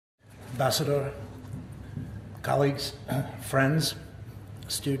Ambassador, colleagues, friends,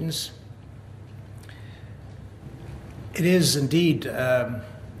 students. It is indeed an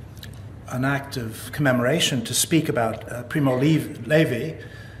act of commemoration to speak about Primo Levi.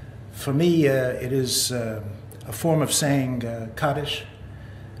 For me, it is a form of saying Kaddish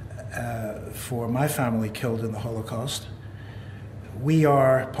for my family killed in the Holocaust. We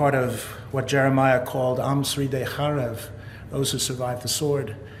are part of what Jeremiah called Am Sridei Charev, those who survived the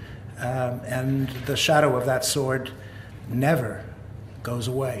sword. And the shadow of that sword never goes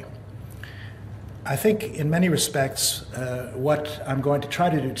away. I think in many respects, what I'm going to try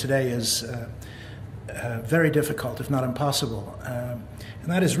to do today is very difficult, if not impossible. And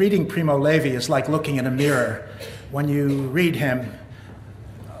that is, reading Primo Levi is like looking in a mirror. When you read him,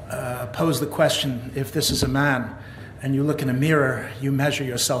 pose the question, if this is a man, and you look in a mirror, you measure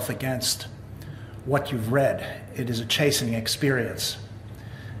yourself against what you've read. It is a chastening experience.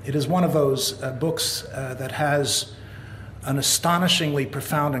 It is one of those books that has an astonishingly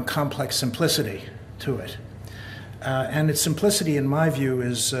profound and complex simplicity to it. And its simplicity, in my view,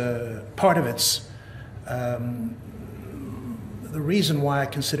 is part of its the reason why I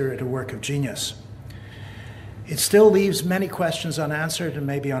consider it a work of genius. It still leaves many questions unanswered and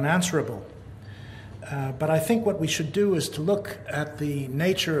maybe unanswerable. But I think what we should do is to look at the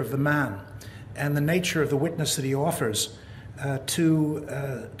nature of the man and the nature of the witness that he offers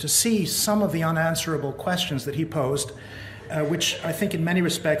to see some of the unanswerable questions that he posed, which I think in many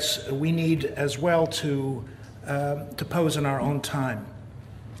respects we need as well to pose in our own time.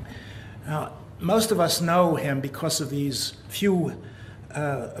 Now, most of us know him because of these few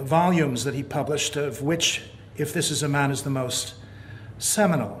volumes that he published, of which If This Is a Man is the most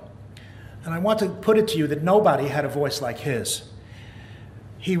seminal. And I want to put it to you that nobody had a voice like his.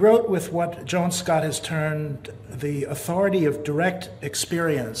 He wrote with what Joan Scott has termed the authority of direct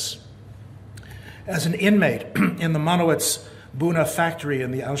experience. As an inmate in the Monowitz Buna factory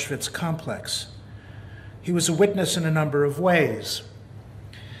in the Auschwitz complex, he was a witness in a number of ways.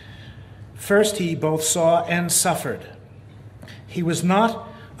 First, he both saw and suffered. He was not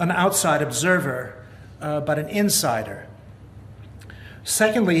an outside observer, but an insider.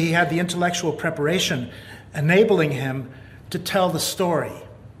 Secondly, he had the intellectual preparation enabling him to tell the story.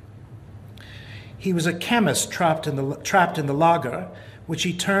 He was a chemist trapped in the lager, which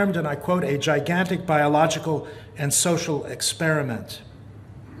he termed, and I quote, a gigantic biological and social experiment.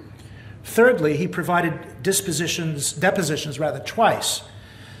 Thirdly, he provided depositions twice.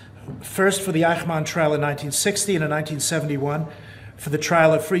 First for the Eichmann trial in 1960 and in 1971 for the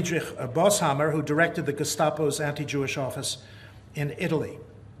trial of Friedrich Bosshammer, who directed the Gestapo's anti-Jewish office in Italy.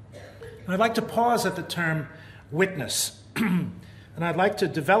 And I'd like to pause at the term witness, and I'd like to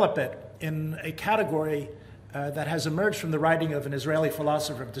develop it in a category that has emerged from the writing of an Israeli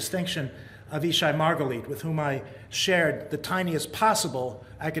philosopher of distinction, Avishai Margalit, with whom I shared the tiniest possible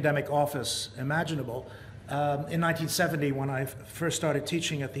academic office imaginable in 1970 when I first started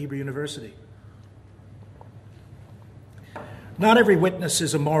teaching at the Hebrew University. Not every witness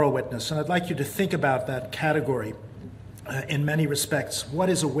is a moral witness, and I'd like you to think about that category in many respects. What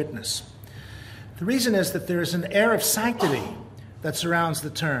is a witness? The reason is that there is an air of sanctity that surrounds the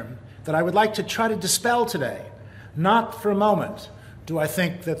term that I would like to try to dispel today. Not for a moment do I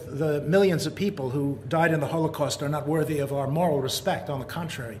think that the millions of people who died in the Holocaust are not worthy of our moral respect. On the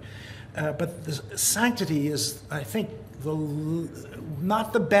contrary. But the sanctity is, I think,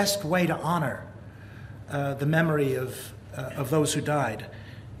 not the best way to honor the memory of those who died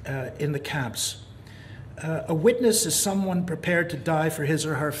in the camps. A witness is someone prepared to die for his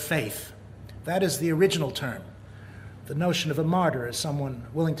or her faith. That is the original term. The notion of a martyr is someone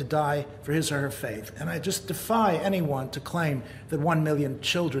willing to die for his or her faith. And I just defy anyone to claim that 1 million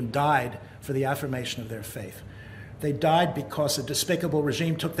children died for the affirmation of their faith. They died because a despicable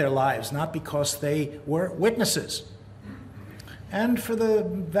regime took their lives, not because they were witnesses. And for the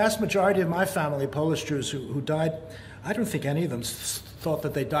vast majority of my family, Polish Jews who died, I don't think any of them thought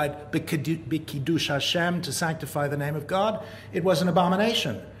that they died b'kiddush Hashem, to sanctify the name of God. It was an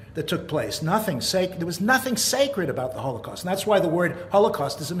abomination that took place. There was nothing sacred about the Holocaust. And that's why the word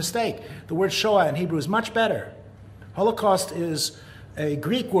Holocaust is a mistake. The word Shoah in Hebrew is much better. Holocaust is a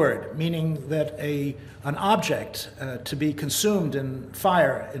Greek word meaning that an object to be consumed in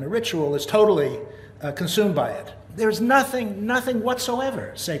fire in a ritual is totally consumed by it. There's nothing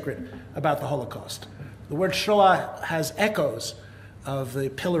whatsoever sacred about the Holocaust. The word Shoah has echoes of the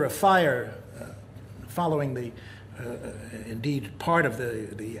pillar of fire following the indeed part of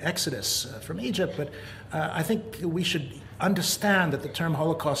the exodus from Egypt, but I think we should understand that the term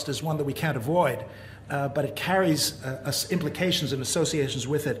Holocaust is one that we can't avoid. but it carries implications and associations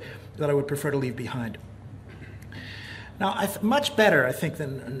with it that I would prefer to leave behind. Now, much better, I think,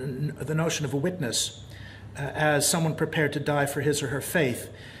 than the notion of a witness as someone prepared to die for his or her faith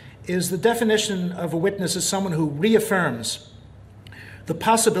is the definition of a witness as someone who reaffirms the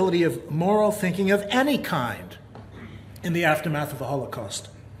possibility of moral thinking of any kind in the aftermath of the Holocaust,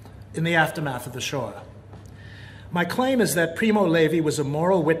 in the aftermath of the Shoah. My claim is that Primo Levi was a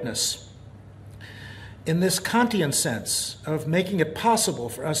moral witness in this Kantian sense of making it possible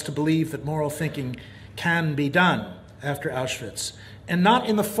for us to believe that moral thinking can be done after Auschwitz, and not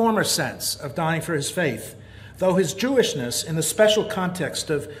in the former sense of dying for his faith, though his Jewishness in the special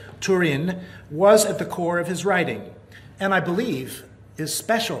context of Turin was at the core of his writing, and I believe his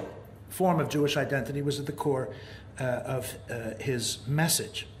special form of Jewish identity was at the core of his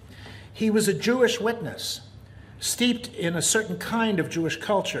message. He was a Jewish witness, steeped in a certain kind of Jewish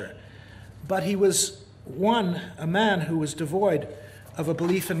culture, but he was a man who was devoid of a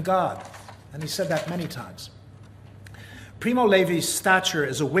belief in God, and he said that many times. Primo Levi's stature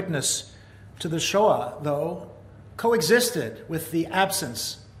as a witness to the Shoah, though, coexisted with his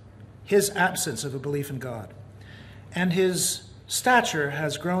absence of a belief in God, and his stature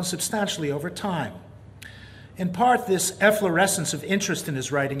has grown substantially over time. In part, this efflorescence of interest in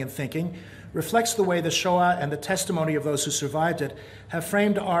his writing and thinking reflects the way the Shoah and the testimony of those who survived it have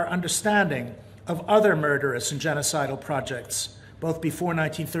framed our understanding of other murderous and genocidal projects, both before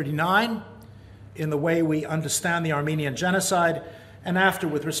 1939, in the way we understand the Armenian genocide, and after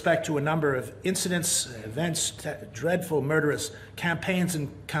with respect to a number of incidents, events, dreadful murderous campaigns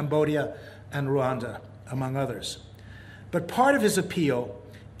in Cambodia and Rwanda, among others. But part of his appeal,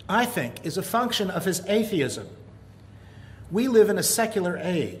 I think, is a function of his atheism. We live in a secular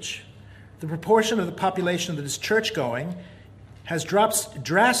age. The proportion of the population that is church-going has dropped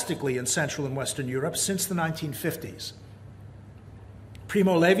drastically in Central and Western Europe since the 1950s.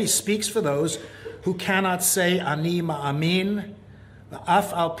 Primo Levi speaks for those who cannot say ani ma'amin,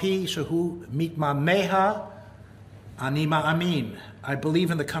 v'af al pi shehu mitmameha, ani ma'amin. I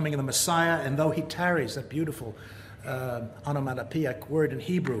believe in the coming of the Messiah, and though he tarries, that beautiful onomatopoeic word in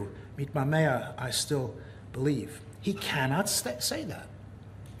Hebrew, mitmameha, I still believe. He cannot say that.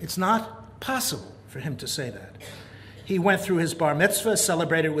 It's not possible for him to say that. He went through his bar mitzvah,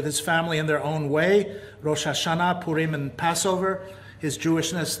 celebrated with his family in their own way, Rosh Hashanah, Purim, and Passover. His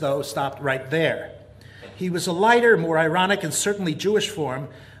Jewishness, though, stopped right there. He was a lighter, more ironic, and certainly Jewish form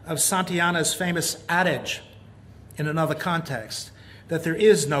of Santayana's famous adage in another context, that there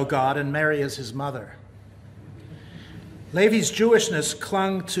is no God and Mary is his mother. Levi's Jewishness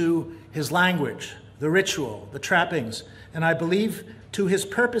clung to his language, the ritual, the trappings, and I believe to his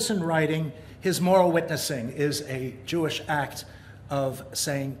purpose in writing, his moral witnessing is a Jewish act of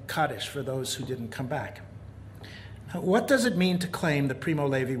saying Kaddish for those who didn't come back. Now, what does it mean to claim that Primo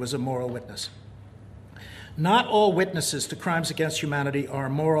Levi was a moral witness? Not all witnesses to crimes against humanity are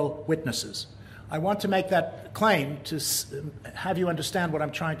moral witnesses. I want to make that claim to have you understand what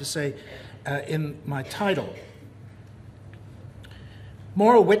I'm trying to say in my title.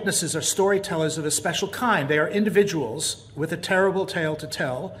 Moral witnesses are storytellers of a special kind. They are individuals with a terrible tale to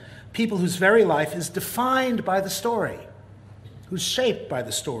tell, people whose very life is defined by the story, who's shaped by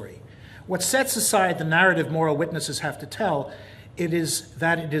the story. What sets aside the narrative moral witnesses have to tell, it is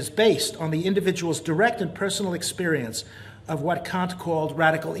that it is based on the individual's direct and personal experience of what Kant called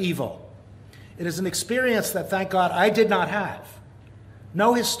radical evil. It is an experience that, thank God, I did not have.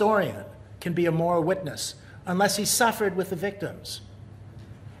 No historian can be a moral witness unless he suffered with the victims.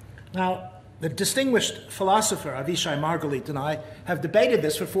 Now, the distinguished philosopher Avishai Margalit and I have debated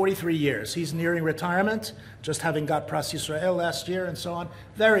this for 43 years. He's nearing retirement, just having got Pras Yisrael last year and so on.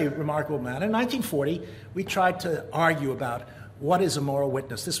 Very remarkable man. In 1940, we tried to argue about what is a moral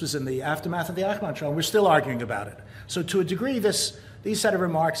witness. This was in the aftermath of the Eichmann trial. We're still arguing about it. So to a degree, these set of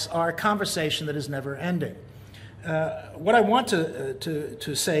remarks are a conversation that is never ending. What I want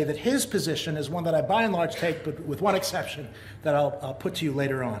to say that his position is one that I by and large take, but with one exception that I'll put to you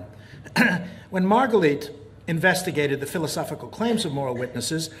later on. When Margalit investigated the philosophical claims of moral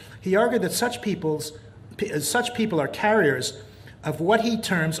witnesses, he argued that such people are carriers of what he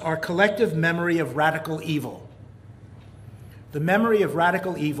terms our collective memory of radical evil. The memory of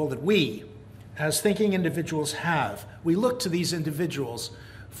radical evil that we, as thinking individuals, have. We look to these individuals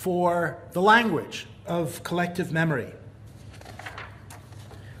for the language of collective memory.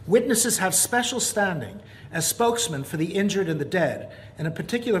 Witnesses have special standing as spokesmen for the injured and the dead, and in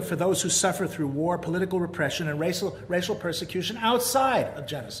particular for those who suffer through war, political repression, and racial persecution outside of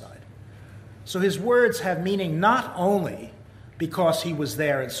genocide. So his words have meaning not only because he was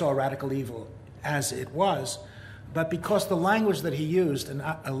there and saw radical evil as it was, but because the language that he used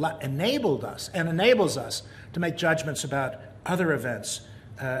enabled us and enables us to make judgments about other events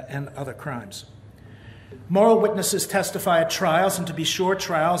and other crimes. Moral witnesses testify at trials, and to be sure,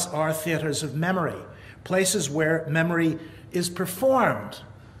 trials are theaters of memory, places where memory is performed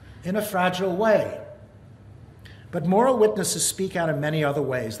in a fragile way. But moral witnesses speak out in many other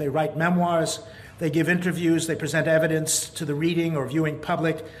ways. They write memoirs, they give interviews, they present evidence to the reading or viewing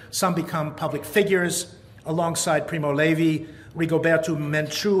public. Some become public figures, alongside Primo Levi. Rigoberto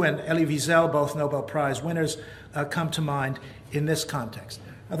Menchú and Elie Wiesel, both Nobel Prize winners, come to mind in this context.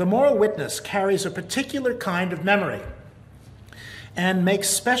 Now, the moral witness carries a particular kind of memory and makes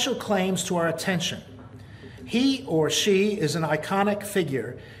special claims to our attention. He or she is an iconic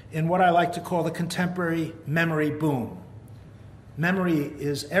figure in what I like to call the contemporary memory boom. Memory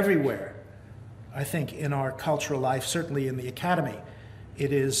is everywhere, I think, in our cultural life, certainly in the academy.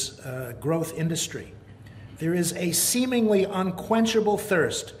 It is a growth industry. There is a seemingly unquenchable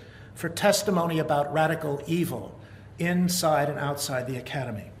thirst for testimony about radical evil inside and outside the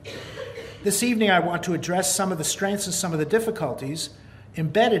academy. This evening I want to address some of the strengths and some of the difficulties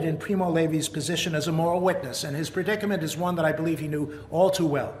embedded in Primo Levi's position as a moral witness, and his predicament is one that I believe he knew all too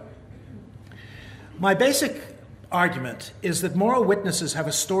well. My basic argument is that moral witnesses have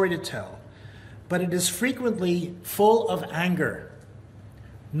a story to tell, but it is frequently full of anger,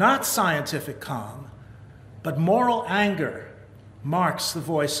 not scientific calm, but moral anger marks the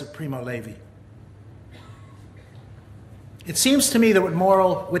voice of Primo Levi. It seems to me that what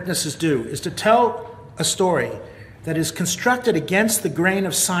moral witnesses do is to tell a story that is constructed against the grain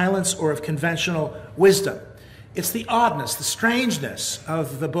of silence or of conventional wisdom. It's the oddness, the strangeness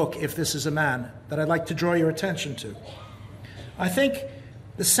of the book, If This Is a Man, that I'd like to draw your attention to. I think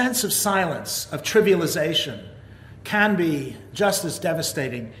the sense of silence, of trivialization, can be just as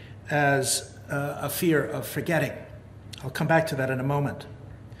devastating as a fear of forgetting. I'll come back to that in a moment.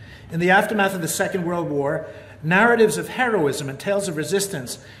 In the aftermath of the Second World War, narratives of heroism and tales of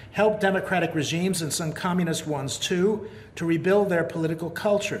resistance helped democratic regimes, and some communist ones too, to rebuild their political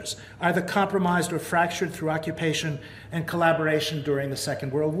cultures, either compromised or fractured through occupation and collaboration during the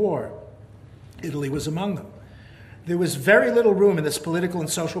Second World War. Italy was among them. There was very little room in this political and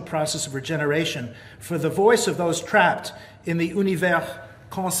social process of regeneration for the voice of those trapped in the univers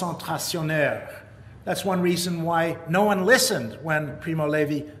concentrationnaire. That's one reason why no one listened when Primo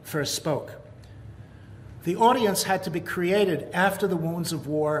Levi first spoke. The audience had to be created after the wounds of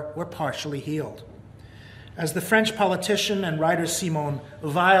war were partially healed. As the French politician and writer Simone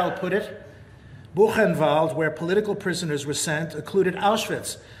Weil put it, Buchenwald, where political prisoners were sent, included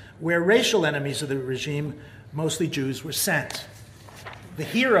Auschwitz, where racial enemies of the regime, mostly Jews, were sent. The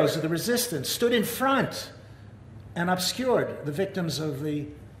heroes of the resistance stood in front and obscured the victims of the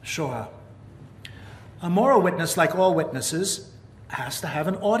Shoah. A moral witness, like all witnesses, has to have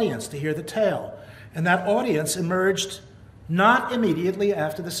an audience to hear the tale. And that audience emerged not immediately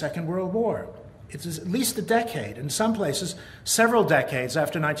after the Second World War. It is at least a decade, in some places several decades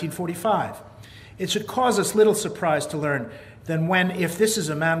after 1945. It should cause us little surprise to learn that when If This Is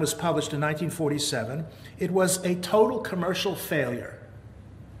a Man was published in 1947, it was a total commercial failure.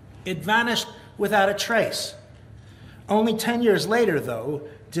 It vanished without a trace. Only 10 years later, though,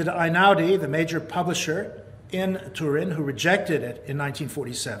 did Einaudi, the major publisher in Turin, who rejected it in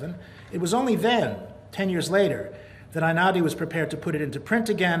 1947, it was only then, 10 years later, that Einaudi was prepared to put it into print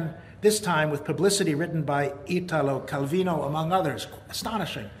again, this time with publicity written by Italo Calvino, among others.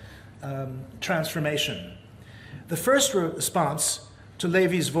 Astonishing transformation. The first response to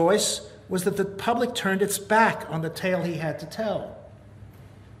Levi's voice was that the public turned its back on the tale he had to tell.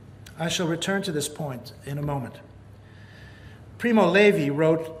 I shall return to this point in a moment. Primo Levi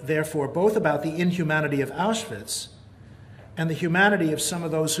wrote, therefore, both about the inhumanity of Auschwitz and the humanity of some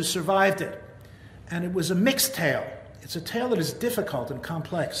of those who survived it. And it was a mixed tale. It's a tale that is difficult and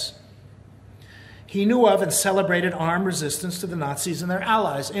complex. He knew of and celebrated armed resistance to the Nazis and their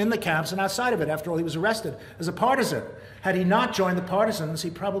allies in the camps and outside of it. After all, he was arrested as a partisan. Had he not joined the partisans, he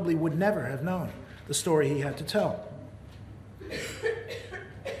probably would never have known the story he had to tell.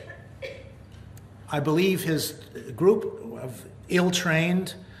 I believe his group of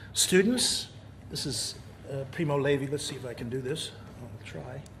ill-trained students, this is Primo Levi, let's see if I can do this, I'll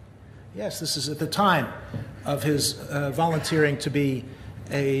try. Yes, this is at the time of his volunteering to be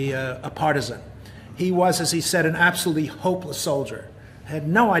a partisan. He was, as he said, an absolutely hopeless soldier, had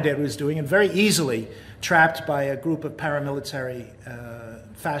no idea what he was doing, and very easily trapped by a group of paramilitary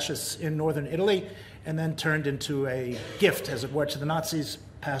fascists in northern Italy, and then turned into a gift, as it were, to the Nazis,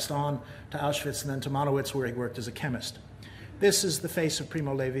 passed on to Auschwitz and then to Monowitz, where he worked as a chemist. This is the face of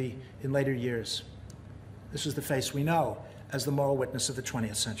Primo Levi in later years. This is the face we know as the moral witness of the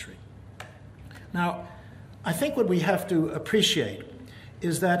 20th century. Now, I think what we have to appreciate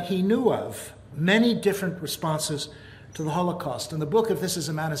is that he knew of many different responses to the Holocaust. And the book, If This Is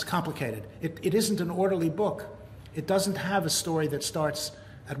a Man, is complicated. It isn't an orderly book. It doesn't have a story that starts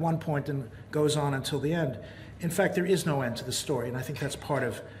at one point and goes on until the end. In fact, there is no end to the story, and I think that's part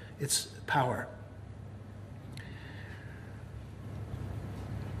of its power.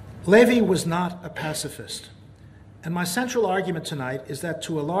 Levi was not a pacifist. And my central argument tonight is that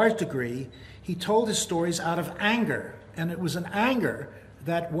to a large degree, he told his stories out of anger. And it was an anger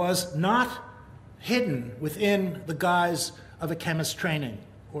that was not hidden within the guise of a chemist's training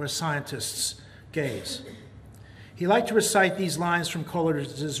or a scientist's gaze. He liked to recite these lines from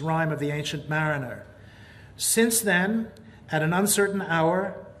Coleridge's Rime of the Ancient Mariner. Since then, at an uncertain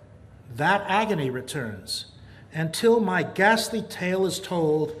hour, that agony returns, and till my ghastly tale is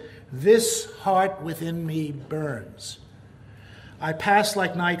told, this heart within me burns. I pass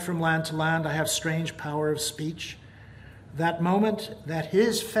like night from land to land, I have strange power of speech. That moment that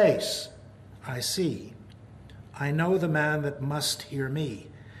his face I see, I know the man that must hear me.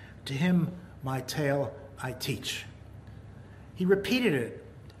 To him my tale I teach. He repeated it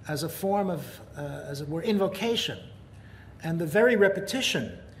as a form of, as it were, invocation. And the very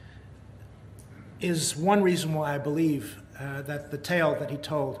repetition is one reason why I believe that the tale that he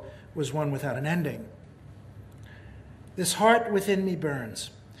told was one without an ending. This heart within me burns.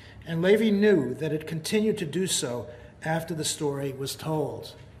 And Levi knew that it continued to do so after the story was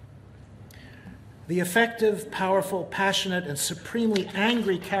told. The effective, powerful, passionate, and supremely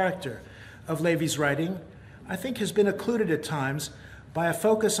angry character of Levi's writing, I think, has been occluded at times by a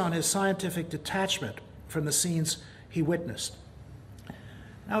focus on his scientific detachment from the scenes he witnessed.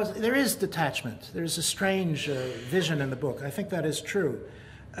 Now, there is detachment. There's a strange vision in the book. I think that is true.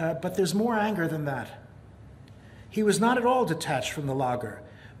 But there's more anger than that. He was not at all detached from the lager,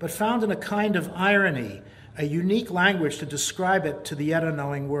 but found in a kind of irony a unique language to describe it to the yet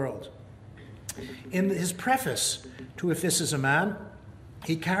unknowing world. In his preface to If This Is a Man,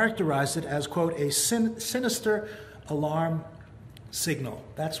 he characterized it as, quote, a sinister alarm signal.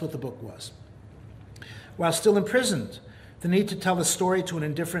 That's what the book was. While still imprisoned, the need to tell the story to an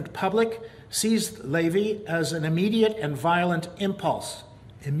indifferent public seized Levi as an immediate and violent impulse.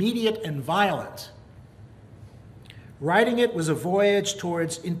 Immediate and violent. Writing it was a voyage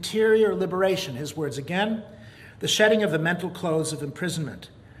towards interior liberation, his words again, the shedding of the mental clothes of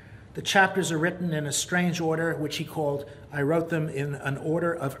imprisonment. The chapters are written in a strange order, which he called, I wrote them in an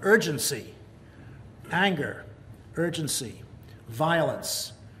order of urgency. Anger, urgency,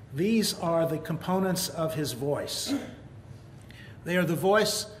 violence. These are the components of his voice. They are the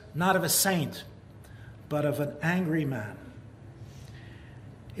voice not of a saint, but of an angry man.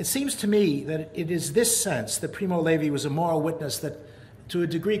 It seems to me that it is this sense that Primo Levi was a moral witness that, to a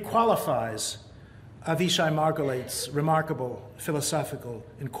degree, qualifies Avishai Margolate's remarkable philosophical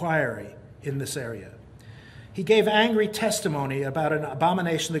inquiry in this area. He gave angry testimony about an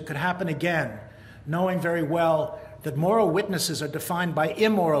abomination that could happen again, knowing very well that moral witnesses are defined by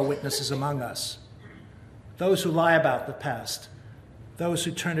immoral witnesses among us, those who lie about the past, those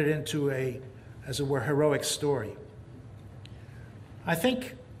who turn it into a, as it were, heroic story. I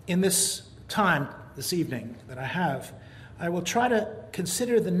think in this time, this evening, that I have, I will try to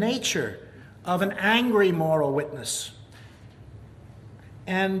consider the nature of an angry moral witness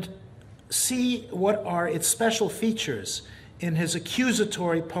and see what are its special features in his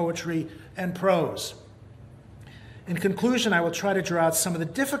accusatory poetry and prose. In conclusion, I will try to draw out some of the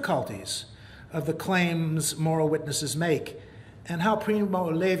difficulties of the claims moral witnesses make and how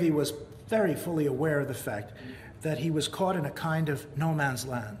Primo Levi was very fully aware of the fact that he was caught in a kind of no man's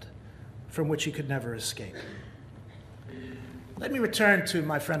land from which he could never escape. Let me return to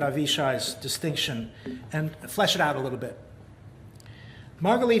my friend Avishai's distinction and flesh it out a little bit.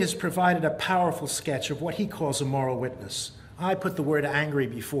 Margolate has provided a powerful sketch of what he calls a moral witness. I put the word angry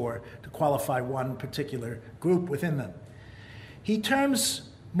before to qualify one particular group within them. He terms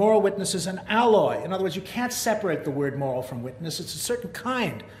moral witness as an alloy. In other words, you can't separate the word moral from witness. It's a certain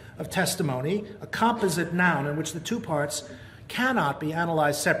kind of testimony, a composite noun in which the two parts cannot be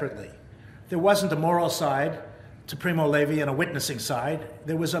analyzed separately. There wasn't a moral side to Primo Levi and a witnessing side.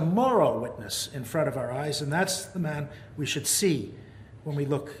 There was a moral witness in front of our eyes, and that's the man we should see when we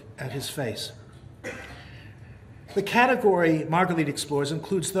look at his face. The category Margolate explores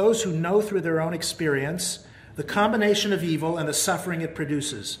includes those who know through their own experience the combination of evil and the suffering it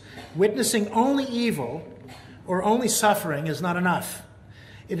produces. Witnessing only evil or only suffering is not enough.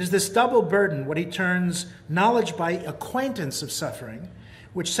 It is this double burden, what he terms knowledge by acquaintance of suffering,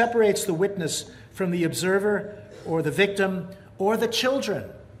 which separates the witness from the observer or the victim or the children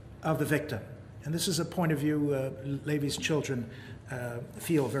of the victim. And this is a point of view Levi's children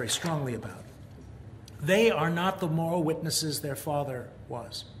feel very strongly about. They are not the moral witnesses their father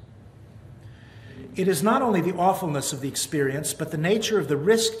was. It is not only the awfulness of the experience, but the nature of the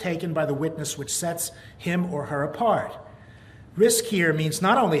risk taken by the witness which sets him or her apart. Risk here means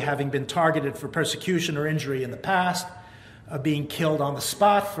not only having been targeted for persecution or injury in the past, being killed on the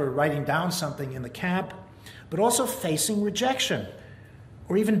spot for writing down something in the camp, but also facing rejection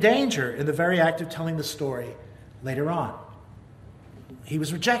or even danger in the very act of telling the story later on. He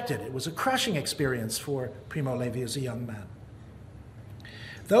was rejected. It was a crushing experience for Primo Levi as a young man.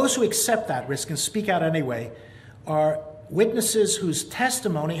 Those who accept that risk and speak out anyway are witnesses whose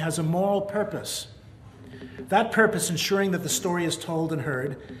testimony has a moral purpose. That purpose, ensuring that the story is told and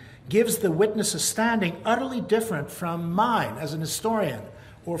heard, gives the witness a standing utterly different from mine as an historian,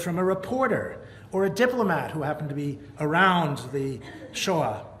 or from a reporter, or a diplomat who happened to be around the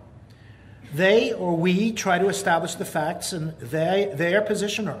Shoah. They or we try to establish the facts, and their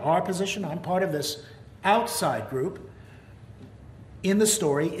position or our position, I'm part of this outside group, in the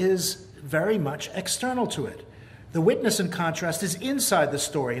story is very much external to it. The witness, in contrast, is inside the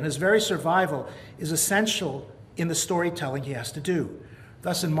story, and his very survival is essential in the storytelling he has to do.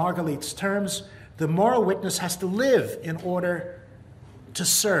 Thus, in Marguerite's terms, the moral witness has to live in order to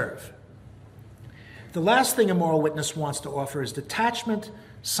serve. The last thing a moral witness wants to offer is detachment,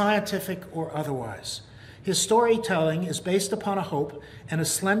 scientific or otherwise. His storytelling is based upon a hope, and a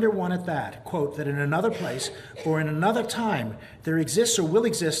slender one at that, quote, that in another place or in another time there exists or will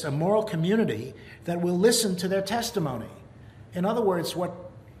exist a moral community that will listen to their testimony. In other words, what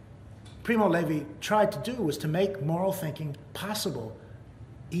Primo Levi tried to do was to make moral thinking possible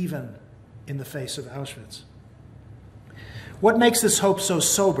even in the face of Auschwitz. What makes this hope so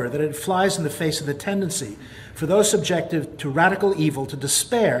sober that it flies in the face of the tendency for those subjected to radical evil to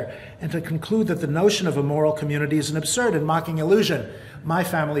despair and to conclude that the notion of a moral community is an absurd and mocking illusion? My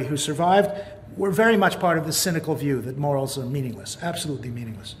family, who survived, were very much part of the cynical view that morals are meaningless, absolutely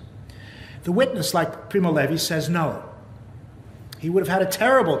meaningless. The witness, like Primo Levi, says no. He would have had a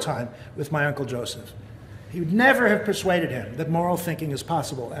terrible time with my Uncle Joseph. He would never have persuaded him that moral thinking is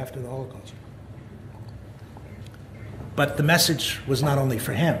possible after the Holocaust. But the message was not only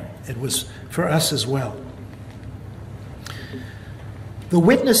for him, it was for us as well. The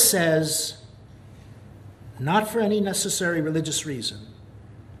witness says, not for any necessary religious reason,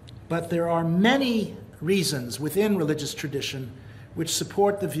 but there are many reasons within religious tradition which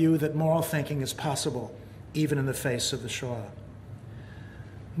support the view that moral thinking is possible, even in the face of the Shoah.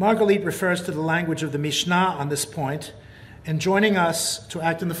 Marguerite refers to the language of the Mishnah on this point, and joining us to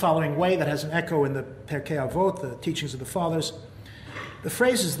act in the following way that has an echo in the Pirkei Avot, the teachings of the fathers. The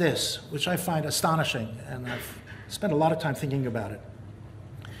phrase is this, which I find astonishing, and I've spent a lot of time thinking about it.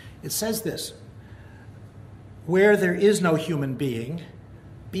 It says this: where there is no human being,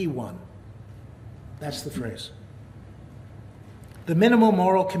 be one. That's the phrase. The minimal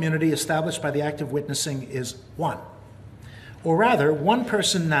moral community established by the act of witnessing is one. Or rather, one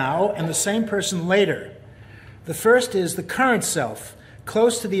person now and the same person later. The first is the current self,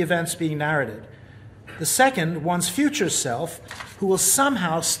 close to the events being narrated. The second, one's future self, who will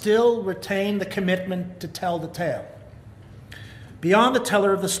somehow still retain the commitment to tell the tale. Beyond the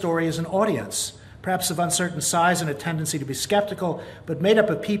teller of the story is an audience, perhaps of uncertain size and a tendency to be skeptical, but made up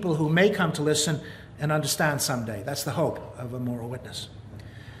of people who may come to listen and understand someday. That's the hope of a moral witness.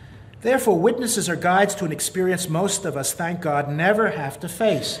 Therefore, witnesses are guides to an experience most of us, thank God, never have to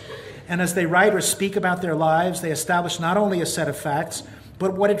face. And as they write or speak about their lives, they establish not only a set of facts,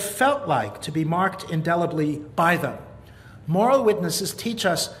 but what it felt like to be marked indelibly by them. Moral witnesses teach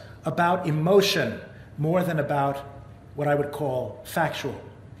us about emotion more than about what I would call factual,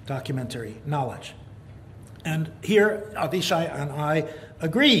 documentary knowledge. And here, Avishai and I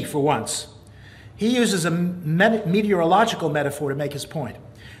agree for once. He uses a meteorological metaphor to make his point.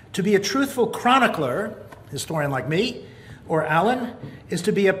 To be a truthful chronicler, historian like me, or Alan, is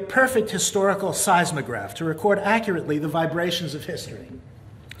to be a perfect historical seismograph, to record accurately the vibrations of history.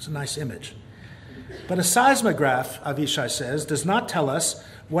 It's a nice image. But a seismograph, Avishai says, does not tell us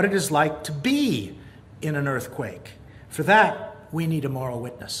what it is like to be in an earthquake. For that, we need a moral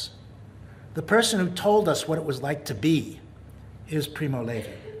witness. The person who told us what it was like to be is Primo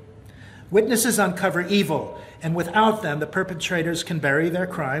Levi. Witnesses uncover evil, and without them, the perpetrators can bury their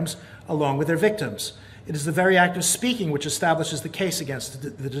crimes along with their victims. It is the very act of speaking which establishes the case against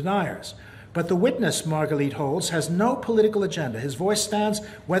the deniers. But the witness, Marguerite holds, has no political agenda. His voice stands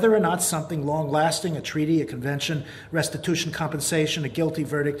whether or not something long-lasting, a treaty, a convention, restitution, compensation, a guilty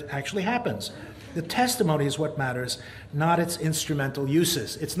verdict actually happens. The testimony is what matters, not its instrumental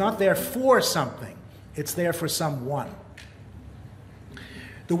uses. It's not there for something. It's there for someone.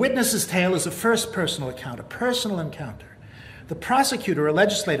 The witness's tale is a first personal account, a personal encounter. The prosecutor, a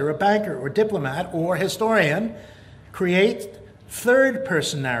legislator, a banker, or diplomat, or historian create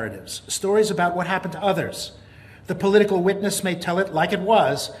third-person narratives, stories about what happened to others. The political witness may tell it like it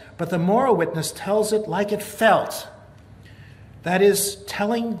was, but the moral witness tells it like it felt. That is,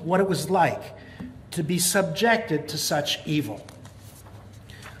 telling what it was like to be subjected to such evil.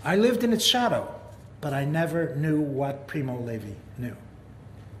 I lived in its shadow, but I never knew what Primo Levi knew.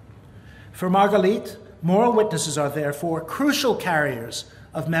 For Marguerite, moral witnesses are therefore crucial carriers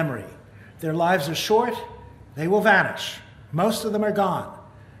of memory. Their lives are short, they will vanish. Most of them are gone.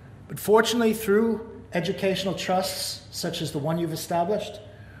 But fortunately, through educational trusts, such as the one you've established,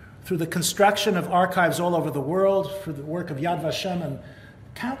 through the construction of archives all over the world, through the work of Yad Vashem and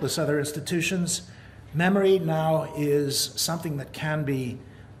countless other institutions, memory now is something that can be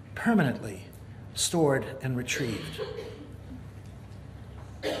permanently stored and retrieved.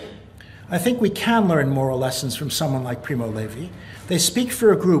 I think we can learn moral lessons from someone like Primo Levi. They speak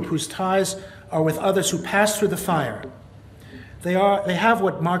for a group whose ties are with others who passed through the fire. They have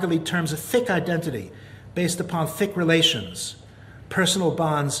what Marguerite terms a thick identity, based upon thick relations, personal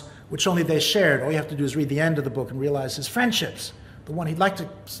bonds which only they shared. All you have to do is read the end of the book and realize his friendships. The one he'd like to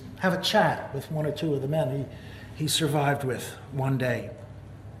have a chat with one or two of the men he survived with one day.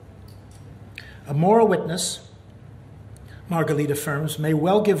 A moral witness, Marguerite affirms, may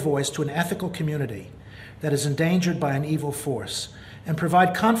well give voice to an ethical community that is endangered by an evil force and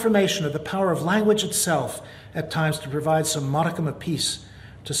provide confirmation of the power of language itself at times to provide some modicum of peace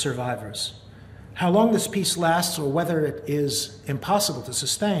to survivors. How long this peace lasts or whether it is impossible to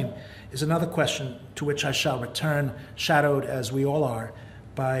sustain is another question to which I shall return, shadowed as we all are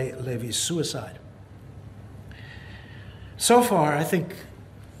by Levi's suicide. So far, I think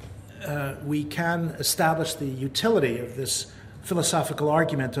we can establish the utility of this philosophical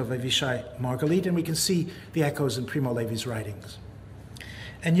argument of Avishai Marguerite, and we can see the echoes in Primo Levi's writings.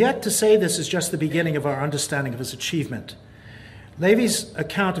 And yet, to say this is just the beginning of our understanding of his achievement. Levi's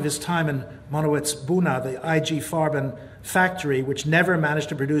account of his time in Monowitz Buna, the IG Farben factory, which never managed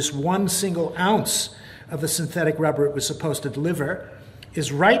to produce 1 single ounce of the synthetic rubber it was supposed to deliver,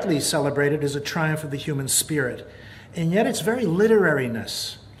 is rightly celebrated as a triumph of the human spirit. And yet its very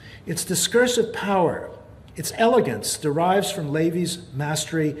literariness, its discursive power, its elegance derives from Levi's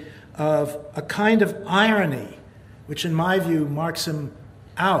mastery of a kind of irony, which in my view marks him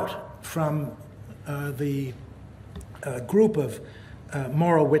out from the group of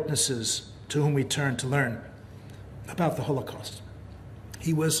moral witnesses to whom we turn to learn about the Holocaust.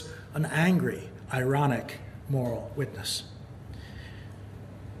 He was an angry, ironic moral witness.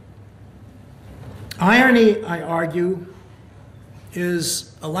 Irony, I argue,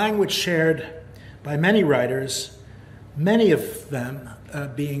 is a language shared by many writers, many of them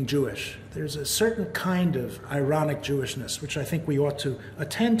being Jewish. There's a certain kind of ironic Jewishness which I think we ought to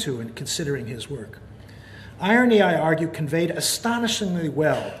attend to in considering his work. Irony, I argue, conveyed astonishingly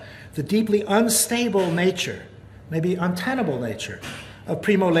well the deeply unstable nature, maybe untenable nature, of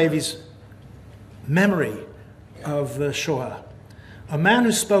Primo Levi's memory of the Shoah. A man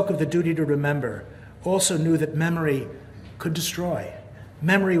who spoke of the duty to remember also knew that memory could destroy.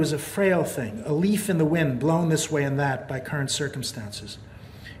 Memory was a frail thing, a leaf in the wind blown this way and that by current circumstances.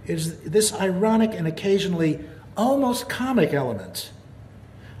 It is this ironic and occasionally almost comic element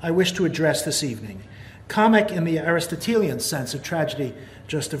I wish to address this evening. Comic in the Aristotelian sense of tragedy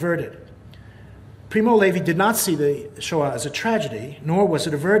just averted. Primo Levi did not see the Shoah as a tragedy, nor was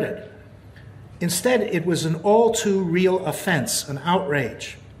it averted. Instead, it was an all too real offense, an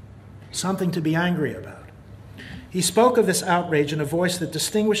outrage, something to be angry about. He spoke of this outrage in a voice that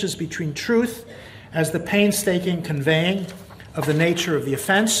distinguishes between truth as the painstaking conveying of the nature of the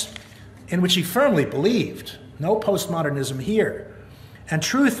offense, in which he firmly believed, no postmodernism here, and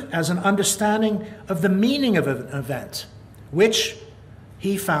truth as an understanding of the meaning of an event, which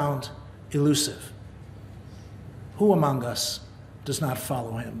he found elusive. Who among us does not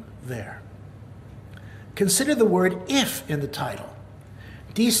follow him there? Consider the word if in the title,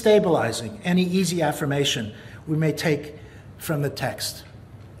 destabilizing any easy affirmation we may take from the text.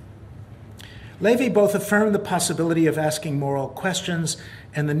 Levi both affirmed the possibility of asking moral questions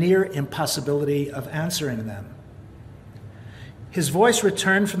and the near impossibility of answering them. His voice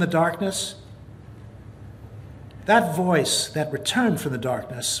returned from the darkness. that voice that returned from the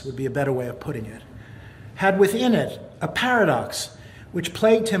darkness, would be a better way of putting it, had within it a paradox which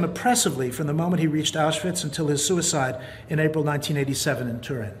plagued him oppressively from the moment he reached Auschwitz until his suicide in April 1987 in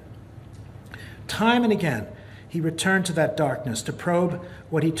Turin. Time and again, he returned to that darkness to probe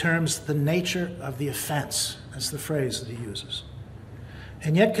what he terms the nature of the offense. That's the phrase that he uses.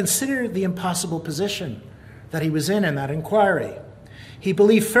 And yet consider the impossible position that he was in that inquiry. He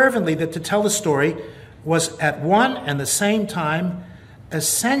believed fervently that to tell the story was at one and the same time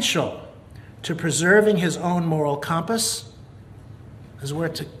essential to preserving his own moral compass, as it were,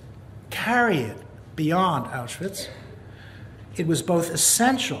 to carry it beyond Auschwitz. It was both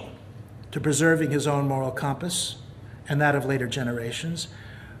essential to preserving his own moral compass and that of later generations,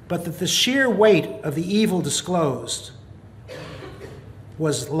 but that the sheer weight of the evil disclosed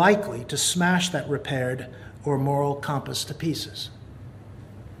was likely to smash that repaired or moral compass to pieces.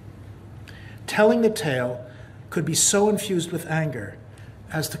 Telling the tale could be so infused with anger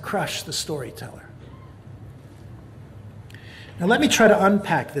as to crush the storyteller. Now let me try to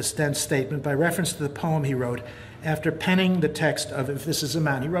unpack this dense statement by reference to the poem he wrote after penning the text of If This Is a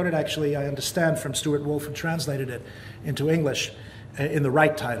Man. He wrote it actually, I understand, from Stuart Wolfe and translated it into English in the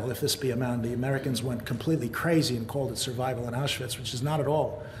right title, If This Be a Man. The Americans went completely crazy and called it Survival in Auschwitz, which is not at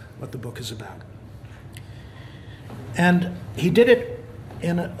all what the book is about. And he did it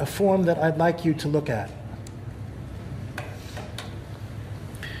in a form that I'd like you to look at.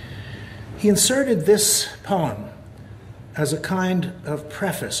 He inserted this poem as a kind of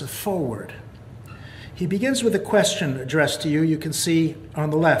preface, a foreword. He begins with a question addressed to you. You can see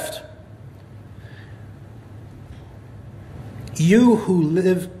on the left. You who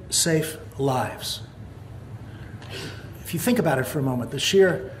live safe lives. If you think about it for a moment, the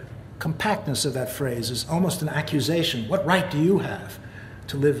sheer compactness of that phrase is almost an accusation. What right do you have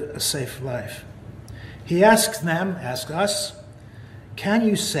to live a safe life? He asks us, can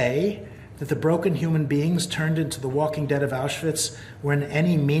you say that the broken human beings turned into the walking dead of Auschwitz were in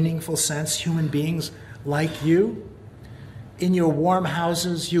any meaningful sense human beings like you? In your warm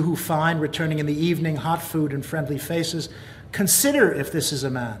houses, you who find returning in the evening hot food and friendly faces, consider if this is a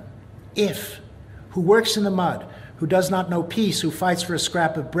man, who works in the mud, who does not know peace, who fights for a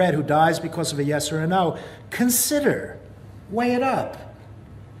scrap of bread, who dies because of a yes or a no. Consider, weigh it up,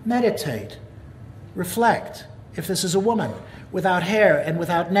 meditate, reflect if this is a woman, without hair and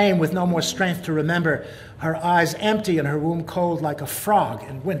without name, with no more strength to remember, her eyes empty and her womb cold like a frog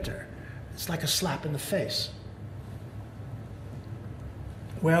in winter. It's like a slap in the face.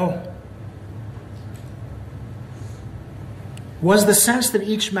 Well, was the sense that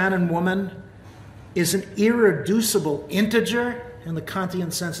each man and woman is an irreducible integer, in the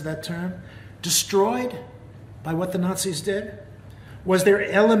Kantian sense of that term, destroyed by what the Nazis did? Was their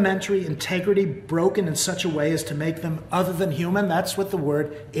elementary integrity broken in such a way as to make them other than human? That's what the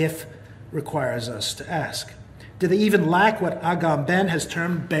word if requires us to ask. Do they even lack what Agamben has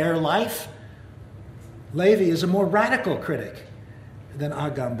termed bare life? Levi is a more radical critic than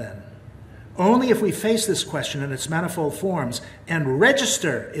Agamben. Only if we face this question in its manifold forms and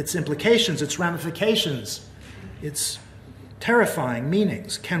register its implications, its ramifications, its terrifying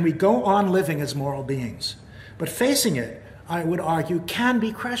meanings, can we go on living as moral beings. But facing it, I would argue, can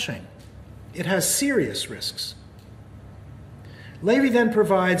be crushing. It has serious risks. Levi then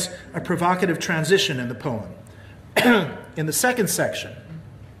provides a provocative transition in the poem. In the second section,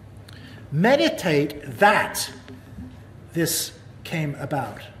 meditate that this came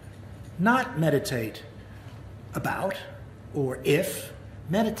about. Not meditate about or if,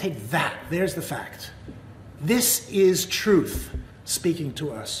 meditate that. There's the fact. This is truth speaking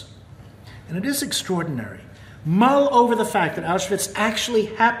to us. And it is extraordinary. Mull over the fact that Auschwitz actually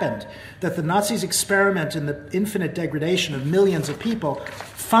happened, that the Nazis' experiment in the infinite degradation of millions of people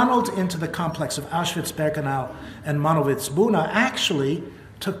funneled into the complex of Auschwitz-Birkenau and Monowitz-Buna actually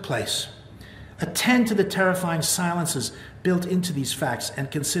took place. Attend to the terrifying silences built into these facts and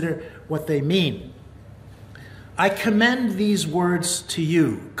consider what they mean. I commend these words to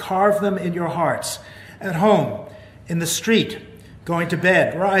you. Carve them in your hearts, at home, in the street, going to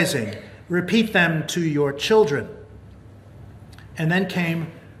bed, rising. Repeat them to your children. And then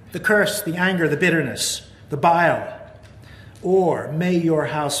came the curse, the anger, the bitterness, the bile. Or, may your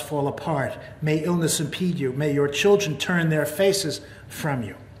house fall apart. May illness impede you. May your children turn their faces from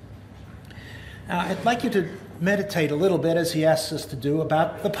you. Now, I'd like you to meditate a little bit, as he asks us to do,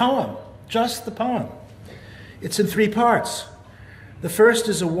 about the poem, just the poem. It's in 3 parts. The first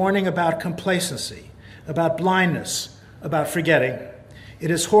is a warning about complacency, about blindness, about forgetting. It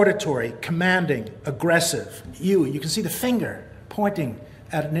is hortatory, commanding, aggressive. You can see the finger pointing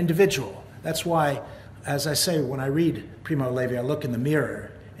at an individual. That's why as I say, when I read Primo Levi, I look in the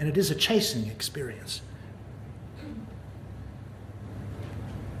mirror, and it is a chastening experience.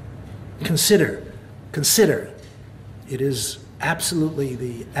 Consider. It is absolutely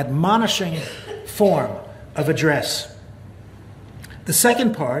the admonishing form of address. The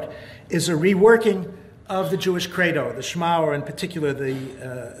second part is a reworking of the Jewish credo, the Shema, or in particular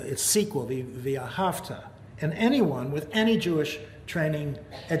its sequel, the V'ahavta. And anyone with any Jewish training,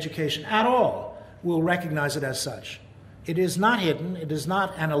 education at all will recognize it as such. It is not hidden, it is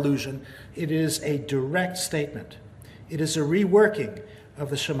not an illusion, it is a direct statement. It is a reworking of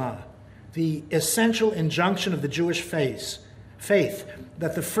the Shema, the essential injunction of the Jewish faith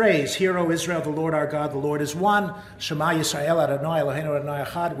that the phrase, "Hear, O Israel, the Lord our God, the Lord is one, Shema Yisrael Adonai Eloheinu Adonai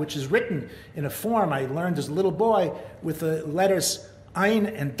Echad," which is written in a form I learned as a little boy with the letters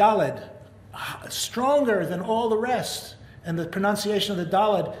Ayin and Daled, stronger than all the rest. And the pronunciation of the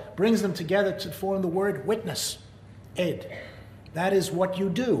Daled brings them together to form the word witness, Ed. That is what you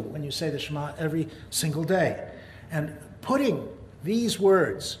do when you say the Shema every single day. And putting these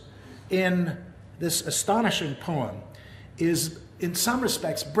words in this astonishing poem is, in some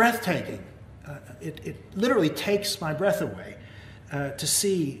respects, breathtaking. It literally takes my breath away to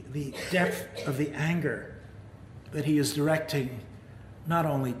see the depth of the anger that he is directing not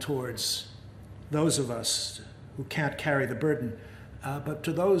only towards those of us who can't carry the burden, but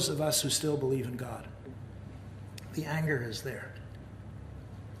to those of us who still believe in God. The anger is there.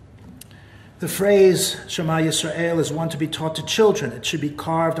 The phrase Shema Yisrael is one to be taught to children. It should be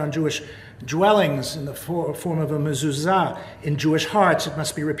carved on Jewish dwellings in the form of a mezuzah. In Jewish hearts, it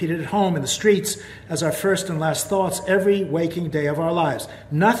must be repeated at home, in the streets, as our first and last thoughts every waking day of our lives.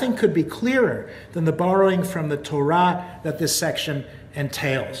 Nothing could be clearer than the borrowing from the Torah that this section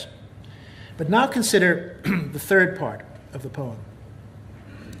entails. But now consider the third part of the poem.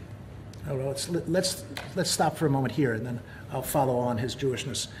 Let's stop for a moment here, and then I'll follow on his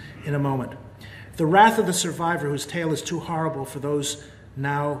Jewishness in a moment. The wrath of the survivor whose tale is too horrible for those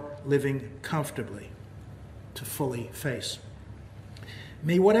now living comfortably to fully face.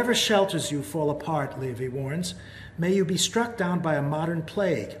 May whatever shelters you fall apart, Levi warns. May you be struck down by a modern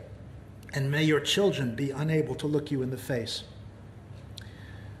plague, and may your children be unable to look you in the face.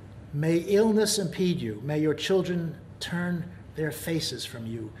 May illness impede you. May your children turn their faces from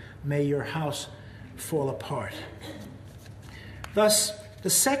you. May your house fall apart. Thus, the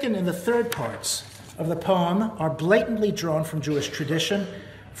second and the third parts of the poem are blatantly drawn from Jewish tradition,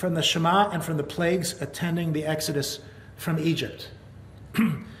 from the Shema, and from the plagues attending the Exodus from Egypt.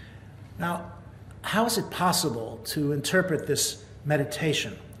 Now, how is it possible to interpret this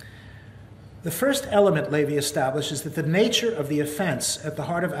meditation? The first element Levi establishes that the nature of the offense at the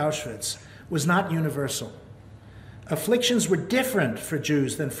heart of Auschwitz was not universal. Afflictions were different for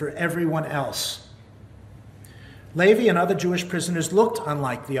Jews than for everyone else. Levi and other Jewish prisoners looked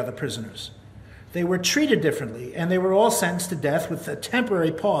unlike the other prisoners. They were treated differently, and they were all sentenced to death with a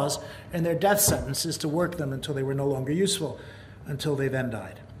temporary pause in their death sentences to work them until they were no longer useful, until they then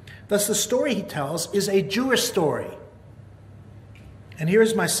died. Thus, the story he tells is a Jewish story. And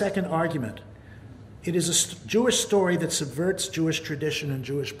here's my second argument. It is a Jewish story that subverts Jewish tradition and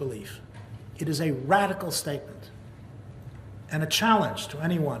Jewish belief. It is a radical statement and a challenge to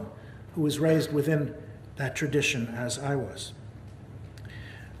anyone who was raised within that tradition as I was.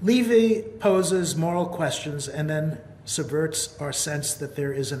 Levi poses moral questions and then subverts our sense that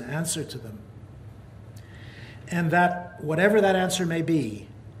there is an answer to them. And that whatever that answer may be,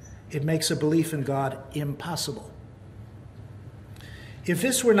 it makes a belief in God impossible. If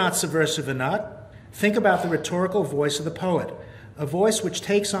this were not subversive enough, think about the rhetorical voice of the poet, a voice which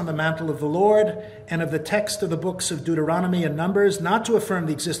takes on the mantle of the Lord and of the text of the books of Deuteronomy and Numbers, not to affirm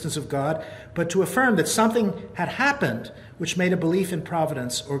the existence of God, but to affirm that something had happened which made a belief in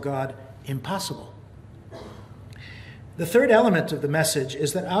providence or God impossible. The third element of the message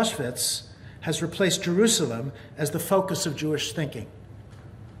is that Auschwitz has replaced Jerusalem as the focus of Jewish thinking.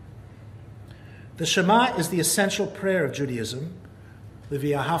 The Shema is the essential prayer of Judaism. The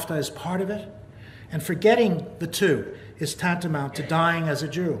V'ahavta is part of it. And forgetting the two is tantamount to dying as a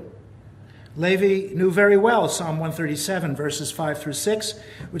Jew. Levi knew very well Psalm 137, verses 5 through 6,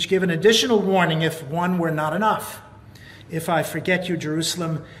 which give an additional warning if one were not enough. If I forget you,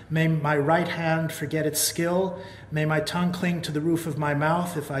 Jerusalem, may my right hand forget its skill. May my tongue cling to the roof of my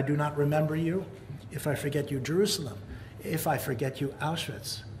mouth if I do not remember you. If I forget you, Jerusalem. If I forget you,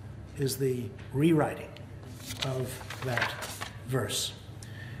 Auschwitz, is the rewriting of that verse.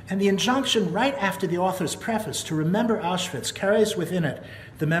 And the injunction right after the author's preface to remember Auschwitz carries within it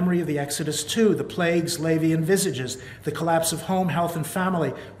the memory of the Exodus too. The plagues Levi envisages, the collapse of home, health, and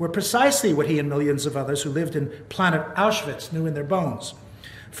family, were precisely what he and millions of others who lived in planet Auschwitz knew in their bones.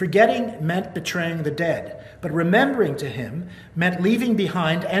 Forgetting meant betraying the dead, but remembering to him meant leaving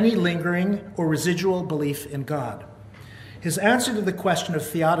behind any lingering or residual belief in God. His answer to the question of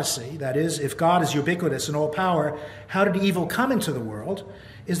theodicy, that is, if God is ubiquitous and all power, how did evil come into the world,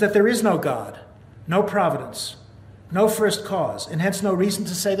 is that there is no God, no providence, no first cause, and hence no reason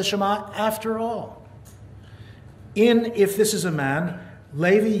to say the Shema after all. In If This Is a Man,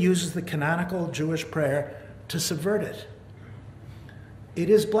 Levi uses the canonical Jewish prayer to subvert it. It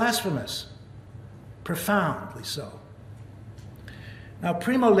is blasphemous, profoundly so. Now,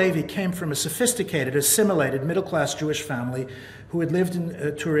 Primo Levi came from a sophisticated, assimilated, middle-class Jewish family who had lived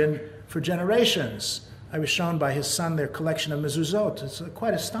in Turin for generations. I was shown by his son their collection of mezuzot. It's a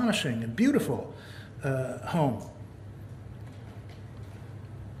quite astonishing and beautiful home.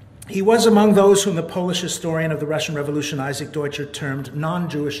 He was among those whom the Polish historian of the Russian Revolution, Isaac Deutscher, termed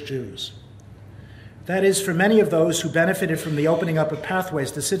non-Jewish Jews. That is, for many of those who benefited from the opening up of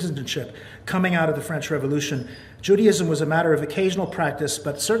pathways to citizenship coming out of the French Revolution, Judaism was a matter of occasional practice,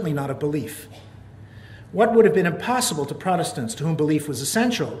 but certainly not of belief. What would have been impossible to Protestants, to whom belief was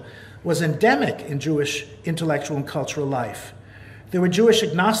essential, was endemic in Jewish intellectual and cultural life. There were Jewish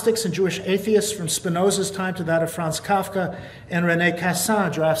agnostics and Jewish atheists from Spinoza's time to that of Franz Kafka and René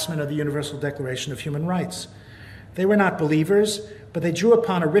Cassin, draftsman of the Universal Declaration of Human Rights. They were not believers, but they drew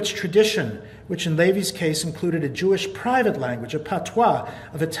upon a rich tradition, which in Levi's case included a Jewish private language, a patois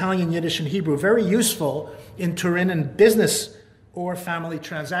of Italian, Yiddish, and Hebrew, very useful in Turin business or family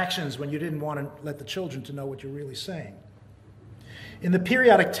transactions when you didn't want to let the children to know what you're really saying. In the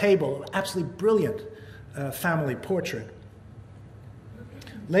periodic table, absolutely brilliant family portrait,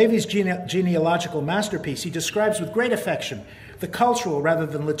 Levi's genealogical masterpiece, he describes with great affection the cultural rather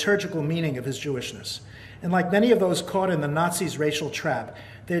than liturgical meaning of his Jewishness. And like many of those caught in the Nazis' racial trap,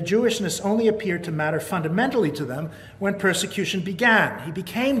 their Jewishness only appeared to matter fundamentally to them when persecution began. He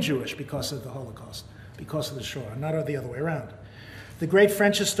became Jewish because of the Holocaust, because of the Shoah, not the other way around. The great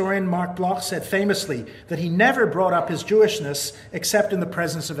French historian Marc Bloch said famously that he never brought up his Jewishness except in the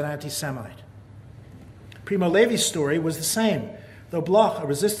presence of an anti-Semite. Primo Levi's story was the same, though Bloch, a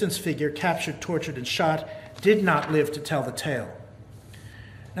resistance figure captured, tortured, and shot, did not live to tell the tale.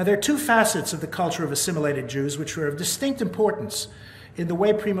 Now, there are two facets of the culture of assimilated Jews which were of distinct importance in the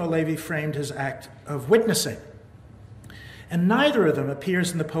way Primo Levi framed his act of witnessing. And neither of them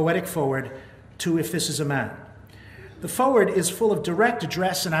appears in the poetic foreword to If This Is a Man. The foreword is full of direct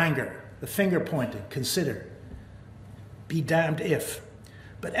address and anger, the finger pointing, consider, be damned if.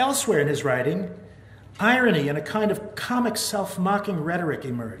 But elsewhere in his writing, irony and a kind of comic self-mocking rhetoric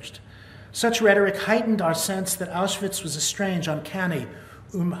emerged. Such rhetoric heightened our sense that Auschwitz was a strange, uncanny,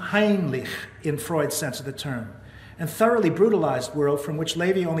 heimlich in Freud's sense of the term, and thoroughly brutalized world from which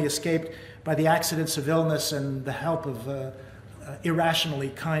Levi only escaped by the accidents of illness and the help of irrationally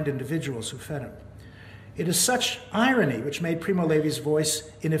kind individuals who fed him. It is such irony which made Primo Levi's voice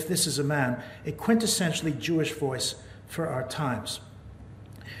in If This Is a Man a quintessentially Jewish voice for our times.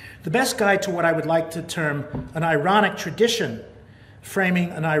 The best guide to what I would like to term an ironic tradition framing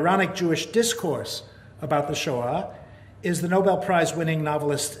an ironic Jewish discourse about the Shoah is the Nobel Prize-winning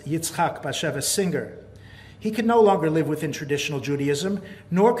novelist Yitzhak Bashevis Singer. He could no longer live within traditional Judaism,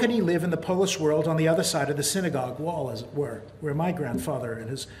 nor could he live in the Polish world on the other side of the synagogue wall, as it were, where my grandfather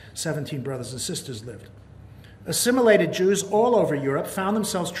and his 17 brothers and sisters lived. Assimilated Jews all over Europe found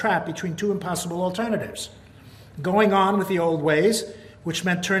themselves trapped between two impossible alternatives: going on with the old ways, which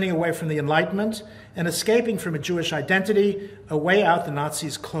meant turning away from the Enlightenment, and escaping from a Jewish identity, a way out the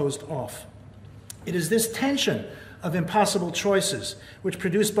Nazis closed off. It is this tension of impossible choices which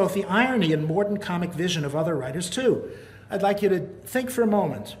produced both the irony and mordant comic vision of other writers too. I'd like you to think for a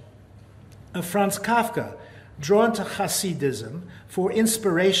moment of Franz Kafka, drawn to Hasidism for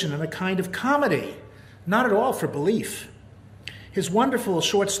inspiration and a kind of comedy, not at all for belief. His wonderful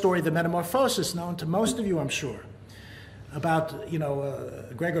short story, The Metamorphosis, known to most of you, I'm sure, about,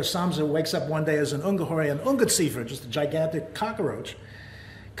 Gregor Samsa wakes up one day as an Ungeheuer, an Ungeziefer, just a gigantic cockroach,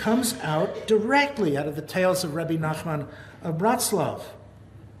 comes out directly out of the tales of Rebbe Nachman of Bratslav.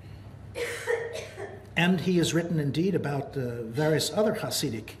 And he has written, indeed, about various other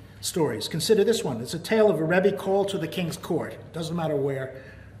Hasidic stories. Consider this one. It's a tale of a Rebbe called to the king's court. Doesn't matter where.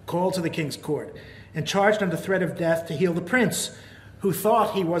 Called to the king's court. And charged under threat of death to heal the prince, who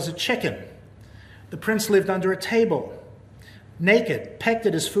thought he was a chicken. The prince lived under a table, naked, pecked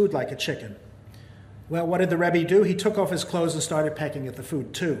at his food like a chicken. Well, what did the Rebbe do? He took off his clothes and started pecking at the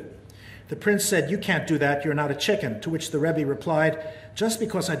food too. The prince said, "You can't do that, you're not a chicken," to which the Rebbe replied, "Just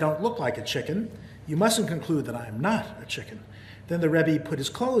because I don't look like a chicken, you mustn't conclude that I am not a chicken." Then the Rebbe put his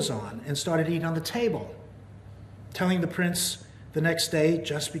clothes on and started eating on the table, telling the prince the next day,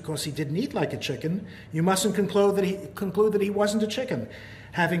 just because he didn't eat like a chicken, you mustn't conclude that he wasn't a chicken.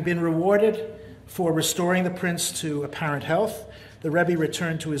 Having been rewarded for restoring the prince to apparent health, the Rebbe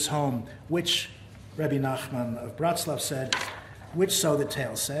returned to his home, which, Rebbe Nachman of Bratslav said, which, so the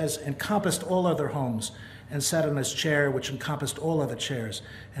tale says, encompassed all other homes, and sat on his chair, which encompassed all other chairs.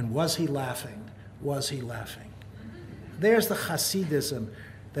 And was he laughing? Was he laughing? There's the Hasidism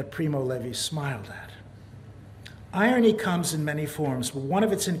that Primo Levi smiled at. Irony comes in many forms, but one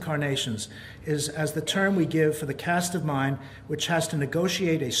of its incarnations is as the term we give for the cast of mind which has to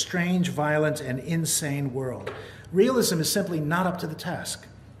negotiate a strange, violent, and insane world. Realism is simply not up to the task.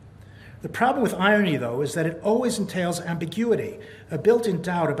 The problem with irony, though, is that it always entails ambiguity, a built-in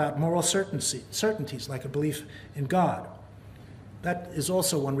doubt about moral certainties, like a belief in God. That is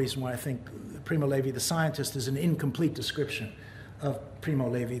also one reason why I think Primo Levi, the scientist, is an incomplete description of Primo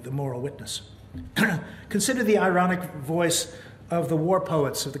Levi, the moral witness. Consider the ironic voice of the war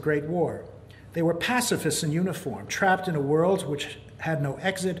poets of the Great War. They were pacifists in uniform, trapped in a world which had no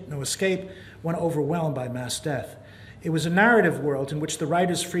exit, no escape, one overwhelmed by mass death. It was a narrative world in which the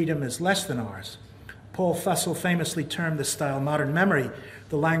writer's freedom is less than ours. Paul Fussell famously termed this style modern memory,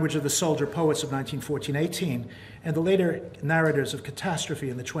 the language of the soldier poets of 1914-18, and the later narrators of catastrophe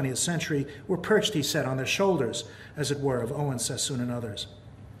in the 20th century were perched, he said, on their shoulders, as it were, of Owen Sassoon and others.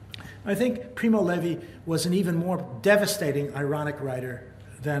 I think Primo Levi was an even more devastating ironic writer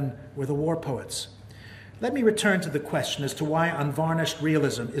than were the war poets. Let me return to the question as to why unvarnished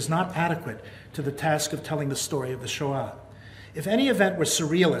realism is not adequate to the task of telling the story of the Shoah. If any event were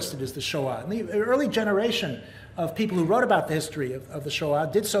surrealist, it is the Shoah. And the early generation of people who wrote about the history of the Shoah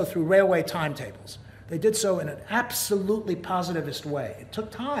did so through railway timetables. They did so in an absolutely positivist way. It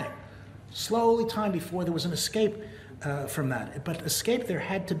took time, slowly time before there was an escape from that. But escape there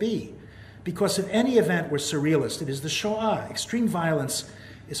had to be, because if any event were surrealist, it is the Shoah. Extreme violence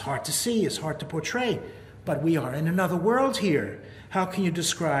is hard to see, is hard to portray, but we are in another world here. How can you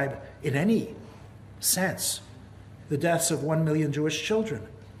describe, in any sense, the deaths of 1 million Jewish children?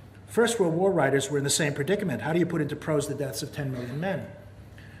 First World War writers were in the same predicament. How do you put into prose the deaths of 10 million men?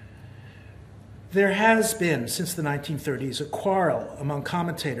 There has been, since the 1930s, a quarrel among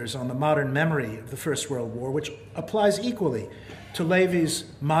commentators on the modern memory of the First World War, which applies equally to Levi's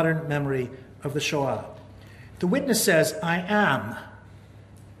modern memory of the Shoah. The witness says, "I am,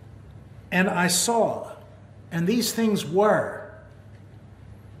 and I saw, and these things were."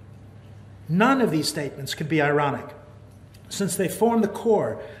 None of these statements can be ironic, since they form the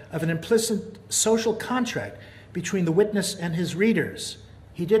core of an implicit social contract between the witness and his readers.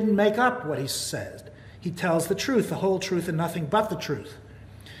 He didn't make up what he said. He tells the truth, the whole truth, and nothing but the truth.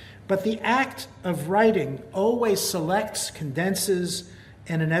 But the act of writing always selects, condenses,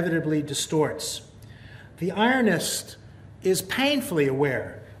 and inevitably distorts. The ironist is painfully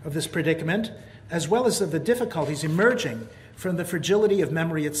aware of this predicament, as well as of the difficulties emerging from the fragility of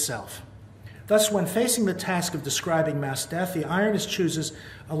memory itself. Thus, when facing the task of describing mass death, the ironist chooses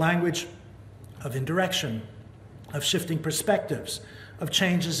a language of indirection, of shifting perspectives, of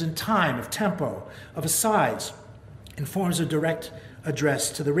changes in time, of tempo, of asides, in forms of direct address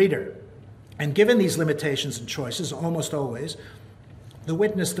to the reader. And given these limitations and choices, almost always, the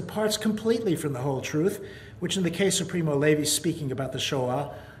witness departs completely from the whole truth, which in the case of Primo Levi speaking about the Shoah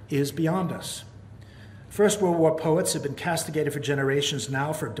is beyond us. First World War poets have been castigated for generations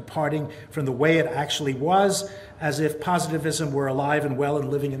now for departing from the way it actually was, as if positivism were alive and well and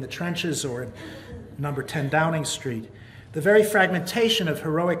living in the trenches or in number 10 Downing Street. The very fragmentation of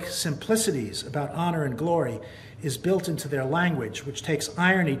heroic simplicities about honor and glory is built into their language, which takes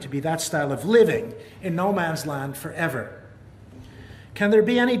irony to be that style of living in no man's land forever. Can there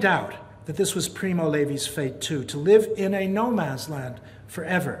be any doubt that this was Primo Levi's fate too, to live in a no man's land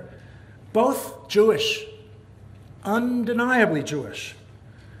forever? Both Jewish, undeniably Jewish,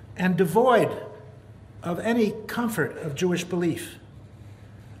 and devoid of any comfort of Jewish belief,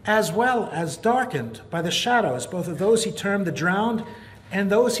 as well as darkened by the shadows, both of those he termed the drowned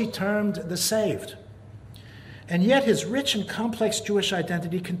and those he termed the saved. And yet his rich and complex Jewish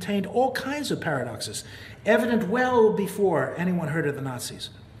identity contained all kinds of paradoxes, evident well before anyone heard of the Nazis.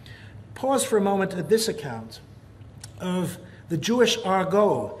 Pause for a moment at this account of the Jewish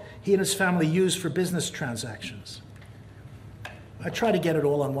argot he and his family used for business transactions. I try to get it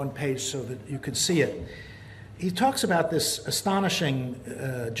all on one page so that you can see it. He talks about this astonishing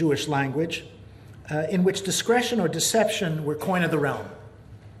Jewish language in which discretion or deception were coin of the realm.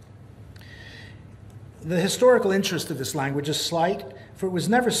 The historical interest of this language is slight, for it was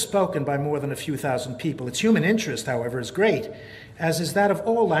never spoken by more than a few thousand people. Its human interest, however, is great, as is that of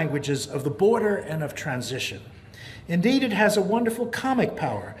all languages of the border and of transition. Indeed, it has a wonderful comic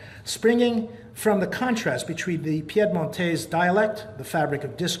power, springing from the contrast between the Piedmontese dialect, the fabric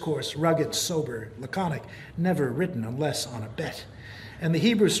of discourse, rugged, sober, laconic, never written unless on a bet, and the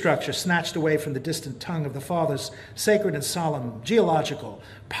Hebrew structure snatched away from the distant tongue of the fathers, sacred and solemn, geological,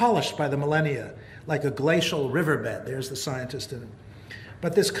 polished by the millennia, like a glacial riverbed. There's the scientist in it.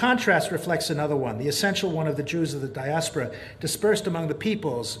 But this contrast reflects another one, the essential one of the Jews of the diaspora, dispersed among the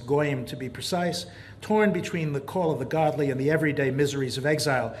peoples, goyim to be precise, torn between the call of the godly and the everyday miseries of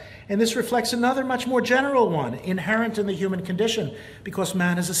exile. And this reflects another much more general one, inherent in the human condition, because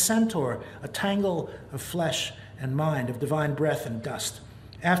man is a centaur, a tangle of flesh and mind, of divine breath and dust.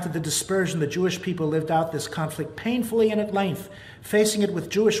 After the dispersion, the Jewish people lived out this conflict painfully and at length, facing it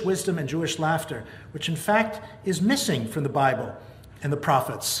with Jewish wisdom and Jewish laughter, which in fact is missing from the Bible and the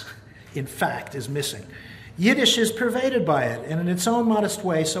prophets, in fact, is missing. Yiddish is pervaded by it, and in its own modest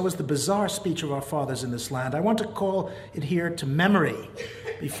way, so is the bizarre speech of our fathers in this land. I want to call it here to memory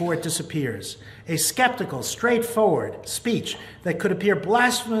before it disappears. A skeptical, straightforward speech that could appear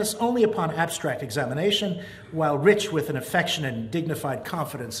blasphemous only upon abstract examination, while rich with an affectionate and dignified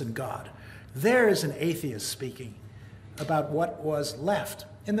confidence in God. There is an atheist speaking about what was left,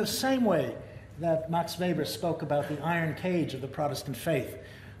 in the same way that Max Weber spoke about the iron cage of the Protestant faith.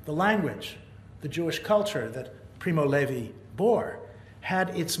 The language, the Jewish culture that Primo Levi bore,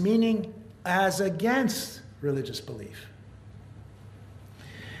 had its meaning as against religious belief.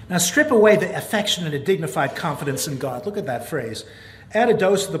 Now strip away the affectionate and dignified confidence in God. Look at that phrase. Add a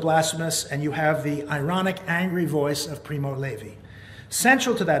dose of the blasphemous, and you have the ironic, angry voice of Primo Levi.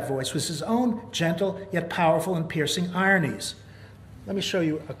 Central to that voice was his own gentle yet powerful and piercing ironies. Let me show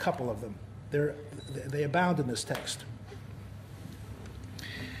you a couple of them. They abound in this text.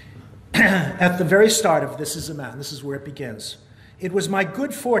 At the very start of This Is a Man, this is where it begins. It was my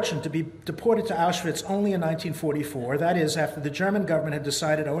good fortune to be deported to Auschwitz only in 1944, that is, after the German government had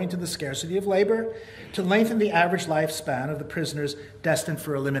decided, owing to the scarcity of labor, to lengthen the average lifespan of the prisoners destined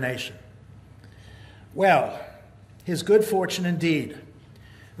for elimination. Well, his good fortune indeed.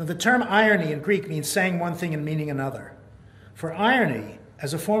 Now, the term irony in Greek means saying one thing and meaning another. For irony,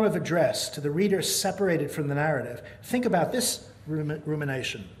 as a form of address to the reader separated from the narrative, think about this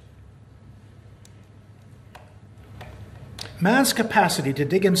rumination. Man's capacity to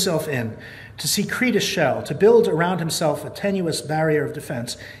dig himself in, to secrete a shell, to build around himself a tenuous barrier of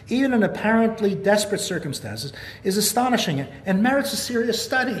defense, even in apparently desperate circumstances, is astonishing and merits a serious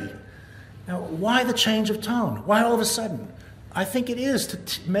study. Now, why the change of tone? Why all of a sudden? I think it is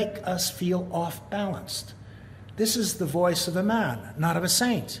to make us feel off-balanced. This is the voice of a man, not of a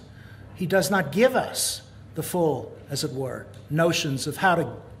saint. He does not give us the full, as it were, notions of how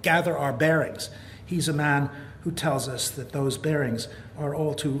to gather our bearings. He's a man who tells us that those bearings are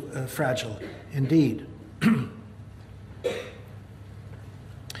all too fragile indeed. Then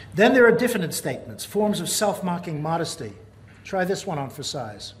there are diffident statements, forms of self-mocking modesty. Try this one on for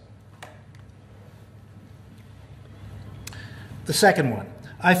size. The second one.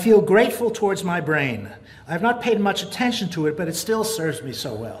 I feel grateful towards my brain. I have not paid much attention to it, but it still serves me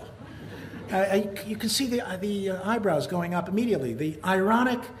so well. You can see the eyebrows going up immediately. The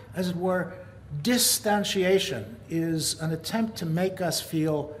ironic, as it were, distantiation is an attempt to make us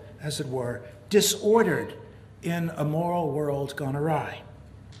feel, as it were, disordered in a moral world gone awry.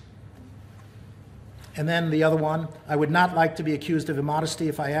 And then the other one, I would not like to be accused of immodesty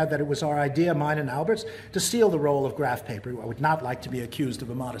if I add that it was our idea, mine and Albert's, to steal the roll of graph paper. I would not like to be accused of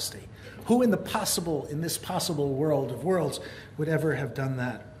immodesty. Who in this possible world of worlds would ever have done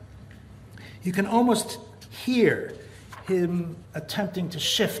that? You can almost hear him attempting to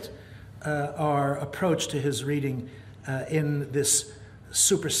shift our approach to his reading in this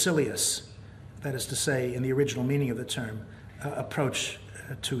supercilious, that is to say, in the original meaning of the term, approach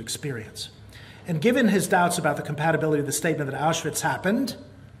to experience. And given his doubts about the compatibility of the statement that Auschwitz happened,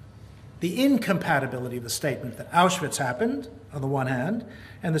 the incompatibility of the statement that Auschwitz happened, on the one hand,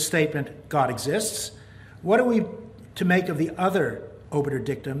 and the statement God exists, what are we to make of the other obiter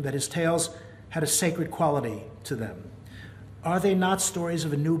dictum that his tales had a sacred quality to them? Are they not stories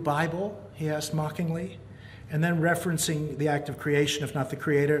of a new Bible, he asked mockingly, and then referencing the act of creation, if not the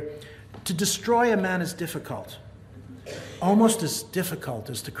creator. To destroy a man is difficult, almost as difficult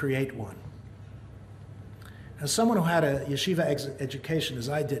as to create one. As someone who had a yeshiva education, as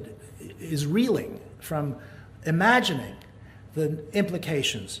I did, is reeling from imagining the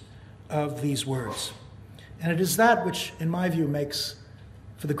implications of these words. And it is that which, in my view, makes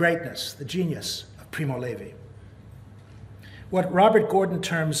for the greatness, the genius of Primo Levi. What Robert Gordon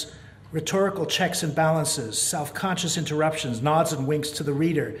terms rhetorical checks and balances, self-conscious interruptions, nods and winks to the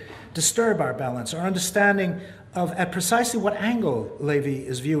reader, disturb our balance, our understanding of at precisely what angle Levi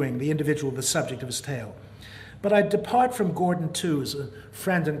is viewing the individual, the subject of his tale. But I depart from Gordon, too, as a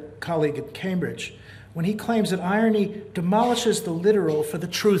friend and colleague at Cambridge, when he claims that irony demolishes the literal for the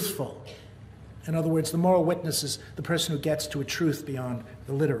truthful. In other words, the moral witness is the person who gets to a truth beyond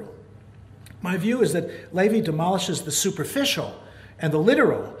the literal. My view is that Levi demolishes the superficial and the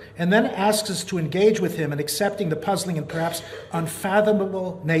literal, and then asks us to engage with him in accepting the puzzling and perhaps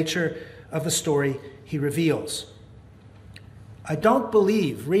unfathomable nature of the story he reveals. I don't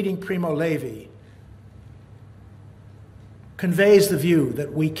believe reading Primo Levi conveys the view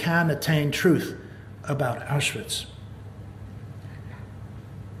that we can attain truth about Auschwitz.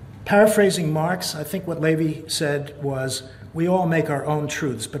 Paraphrasing Marx, I think what Levi said was, we all make our own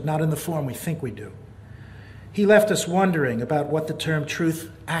truths, but not in the form we think we do. He left us wondering about what the term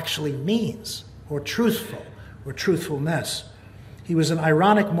truth actually means, or truthful, or truthfulness. He was an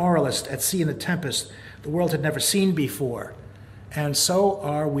ironic moralist at sea in a tempest the world had never seen before, and so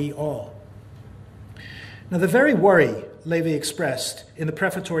are we all. Now, the very worry Levi expressed in the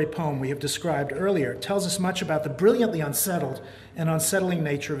prefatory poem we have described earlier tells us much about the brilliantly unsettled and unsettling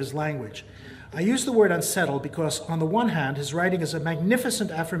nature of his language. I use the word unsettled because, on the one hand, his writing is a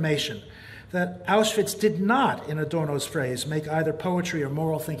magnificent affirmation that Auschwitz did not, in Adorno's phrase, make either poetry or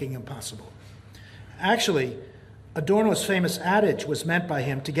moral thinking impossible. Actually, Adorno's famous adage was meant by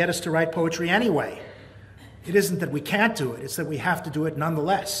him to get us to write poetry anyway. It isn't that we can't do it, it's that we have to do it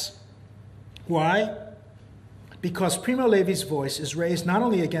nonetheless. Why? Because Primo Levi's voice is raised not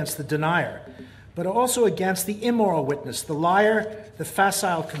only against the denier, but also against the immoral witness, the liar, the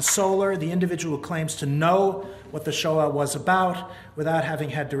facile consoler, the individual who claims to know what the Shoah was about without having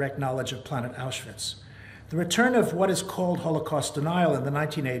had direct knowledge of Planet Auschwitz. The return of what is called Holocaust denial in the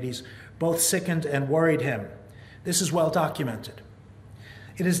 1980s both sickened and worried him. This is well documented.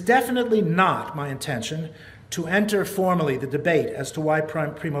 It is definitely not my intention to enter formally the debate as to why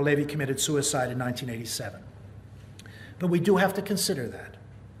Primo Levi committed suicide in 1987. But we do have to consider that.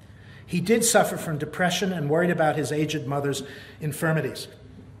 He did suffer from depression and worried about his aged mother's infirmities.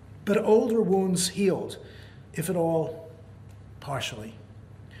 But older wounds healed, if at all, partially.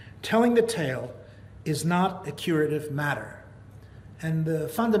 Telling the tale is not a curative matter. And the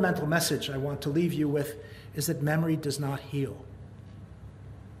fundamental message I want to leave you with is that memory does not heal.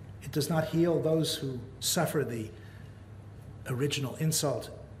 It does not heal those who suffer the original insult,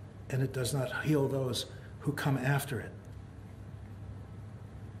 and it does not heal those who come after it.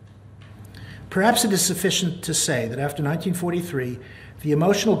 Perhaps it is sufficient to say that after 1943, the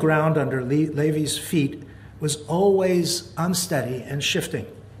emotional ground under Levi's feet was always unsteady and shifting.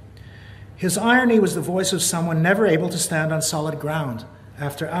 His irony was the voice of someone never able to stand on solid ground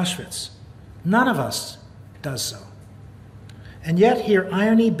after Auschwitz. None of us does so. And yet here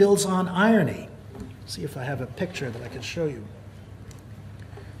irony builds on irony. See if I have a picture that I can show you.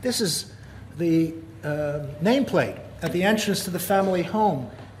 This is the nameplate at the entrance to the family home.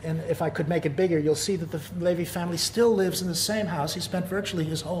 And if I could make it bigger, you'll see that the Levi family still lives in the same house he spent virtually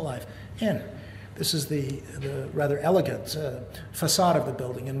his whole life in. This is the rather elegant facade of the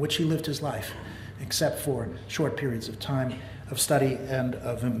building in which he lived his life, except for short periods of time of study and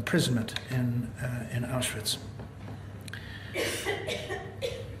of imprisonment in Auschwitz.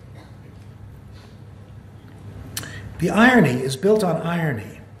 The irony is built on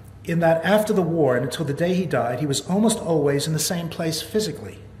irony, in that after the war and until the day he died, he was almost always in the same place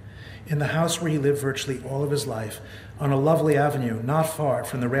physically, in the house where he lived virtually all of his life, on a lovely avenue not far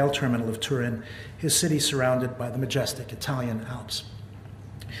from the rail terminal of Turin, his city surrounded by the majestic Italian Alps.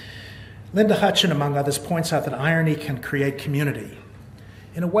 Linda Hutchin, among others, points out that irony can create community.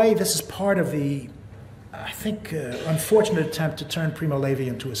 In a way, this is part of the, I think, unfortunate attempt to turn Primo Levi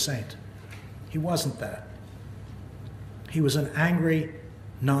into a saint. He wasn't that. He was an angry,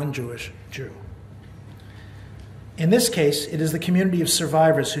 non-Jewish Jew. In this case, it is the community of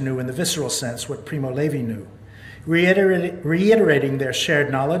survivors who knew in the visceral sense what Primo Levi knew. Reiterating their shared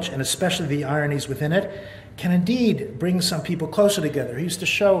knowledge, and especially the ironies within it, can indeed bring some people closer together. He used to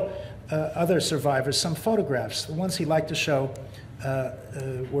show other survivors some photographs. The ones he liked to show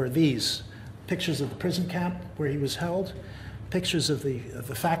were these. Pictures of the prison camp where he was held, pictures of the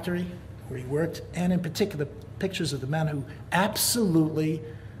factory where he worked, and in particular, pictures of the man who absolutely,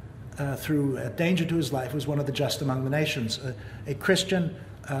 through danger to his life, was one of the just among the nations, a Christian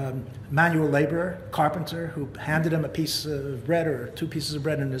manual laborer, carpenter, who handed him a piece of bread or 2 pieces of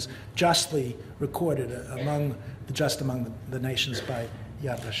bread and is justly recorded among the nations by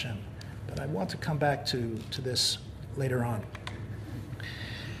Yad Vashem. But I want to come back to this later on.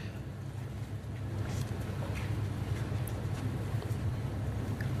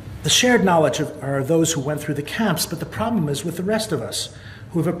 The shared knowledge are those who went through the camps, but the problem is with the rest of us,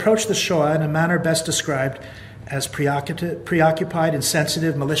 who have approached the Shoah in a manner best described as preoccupied,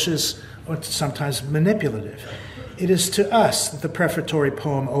 insensitive, malicious, or sometimes manipulative. It is to us that the prefatory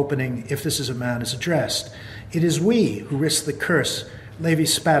poem opening, "If This Is a Man," is addressed. It is we who risk the curse Levi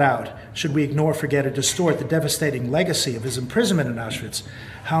spat out, should we ignore, forget, or distort the devastating legacy of his imprisonment in Auschwitz.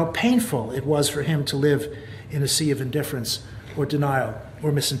 How painful it was for him to live in a sea of indifference or denial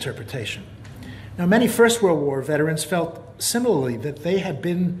or misinterpretation. Now, many First World War veterans felt similarly that they had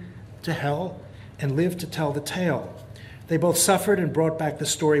been to hell and lived to tell the tale. They both suffered and brought back the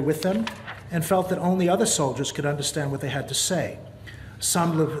story with them and felt that only other soldiers could understand what they had to say.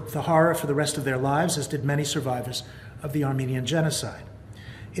 Some lived with the horror for the rest of their lives, as did many survivors of the Armenian genocide.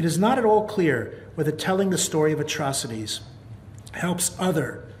 It is not at all clear whether telling the story of atrocities helps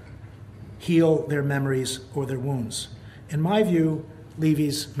others heal their memories or their wounds. In my view,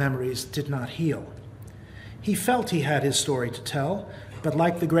 Levi's memories did not heal. He felt he had his story to tell, but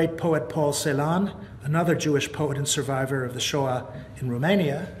like the great poet Paul Celan, another Jewish poet and survivor of the Shoah in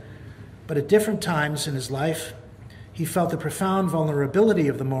Romania, but at different times in his life, he felt the profound vulnerability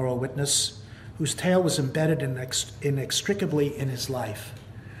of the moral witness whose tale was embedded inextricably in his life.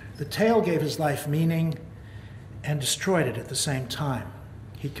 The tale gave his life meaning and destroyed it at the same time.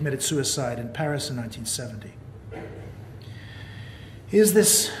 He committed suicide in Paris in 1970. Is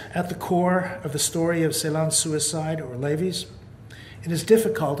this at the core of the story of Celan's suicide or Levi's? It is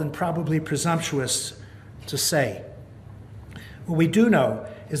difficult and probably presumptuous to say. What we do know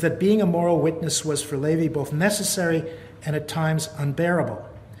is that being a moral witness was for Levi both necessary and at times unbearable.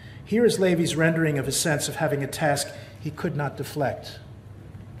 Here is Levi's rendering of his sense of having a task he could not deflect.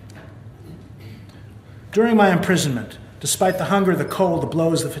 During my imprisonment, despite the hunger, the cold, the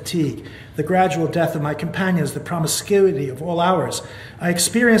blows, the fatigue, the gradual death of my companions, the promiscuity of all hours, I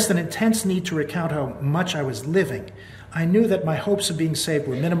experienced an intense need to recount how much I was living. I knew that my hopes of being saved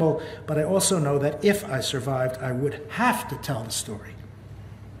were minimal, but I also know that if I survived, I would have to tell the story.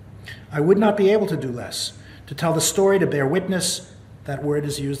 I would not be able to do less. To tell the story, to bear witness, that word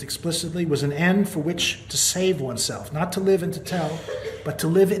is used explicitly, was an end for which to save oneself, not to live and to tell, but to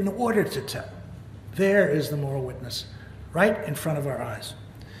live in order to tell. There is the moral witness, right in front of our eyes.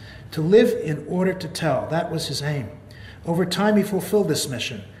 To live in order to tell, that was his aim. Over time, he fulfilled this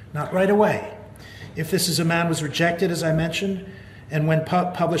mission, not right away. If This Is a Man was rejected, as I mentioned, and when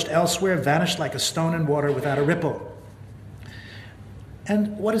published elsewhere, vanished like a stone in water without a ripple.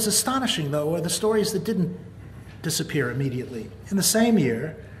 And what is astonishing, though, are the stories that didn't disappear immediately. In the same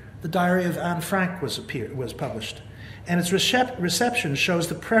year, the Diary of Anne Frank was published, and its reception shows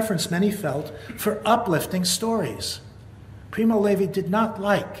the preference many felt for uplifting stories. Primo Levi did not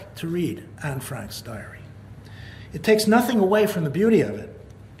like to read Anne Frank's diary. It takes nothing away from the beauty of it,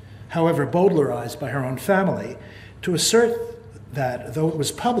 however Baudelarized by her own family, to assert that, though it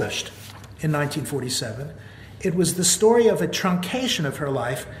was published in 1947, it was the story of a truncation of her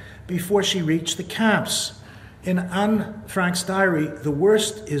life before she reached the camps. In Anne Frank's diary, the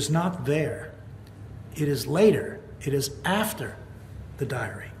worst is not there. It is later. It is after the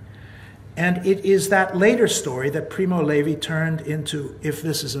diary. And it is that later story that Primo Levi turned into If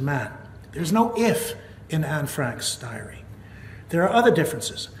This Is a Man. There's no if in Anne Frank's diary. There are other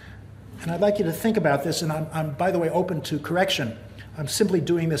differences. And I'd like you to think about this, and I'm by the way, open to correction. I'm simply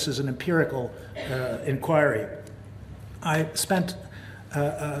doing this as an empirical inquiry. I spent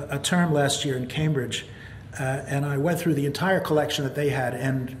a term last year in Cambridge, and I went through the entire collection that they had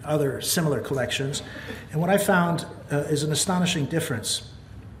and other similar collections. And what I found is an astonishing difference.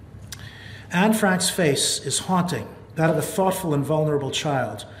 Anne Frank's face is haunting, that of a thoughtful and vulnerable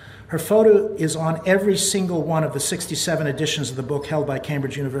child. Her photo is on every single one of the 67 editions of the book held by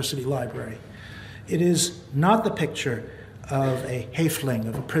Cambridge University Library. It is not the picture of a Häftling,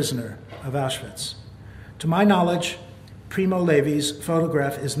 of a prisoner of Auschwitz. To my knowledge, Primo Levi's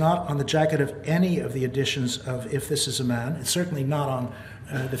photograph is not on the jacket of any of the editions of If This Is a Man. It's certainly not on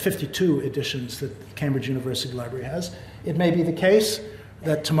the 52 editions that Cambridge University Library has. It may be the case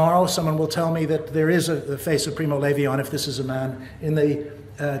that tomorrow someone will tell me that there is the face of Primo Levi on If This Is a Man in the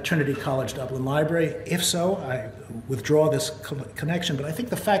Trinity College Dublin Library. If so, I withdraw this connection, but I think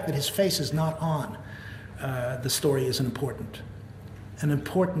the fact that his face is not on the story is an important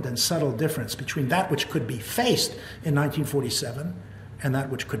and subtle difference between that which could be faced in 1947 and that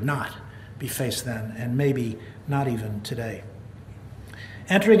which could not be faced then, and maybe not even today.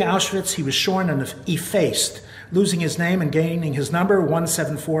 Entering Auschwitz, he was shorn and effaced, losing his name and gaining his number,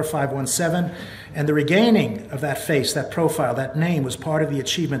 174517, and the regaining of that face, that profile, that name was part of the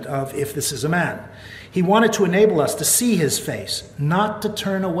achievement of If This Is a Man. He wanted to enable us to see his face, not to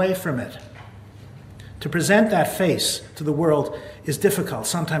turn away from it. To present that face to the world is difficult,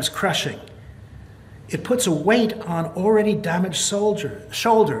 sometimes crushing. It puts a weight on already damaged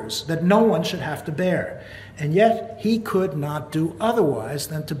shoulders that no one should have to bear. And yet, he could not do otherwise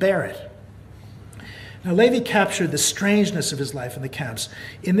than to bear it. Now, Levi captured the strangeness of his life in the camps.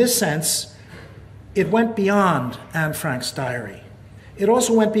 In this sense, it went beyond Anne Frank's diary. It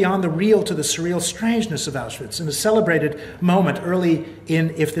also went beyond the real to the surreal strangeness of Auschwitz. In a celebrated moment early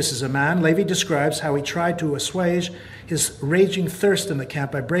in If This Is a Man, Levi describes how he tried to assuage his raging thirst in the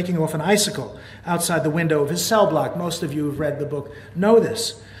camp by breaking off an icicle outside the window of his cell block. Most of you who've read the book know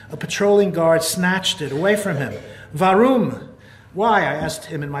this. A patrolling guard snatched it away from him. Warum? Why? I asked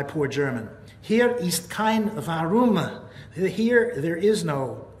him in my poor German. Hier ist kein Warum. Here there is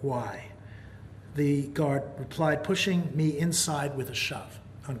no why. The guard replied, pushing me inside with a shove,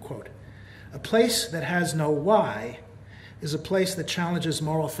 unquote. A place that has no why is a place that challenges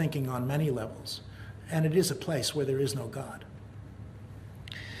moral thinking on many levels, and it is a place where there is no God.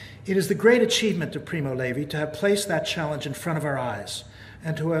 It is the great achievement of Primo Levi to have placed that challenge in front of our eyes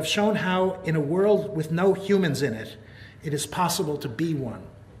and to have shown how, in a world with no humans in it, it is possible to be one.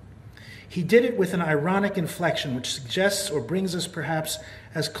 He did it with an ironic inflection which suggests or brings us perhaps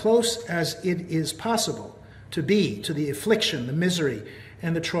as close as it is possible to be to the affliction, the misery,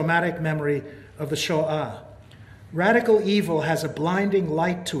 and the traumatic memory of the Shoah. Radical evil has a blinding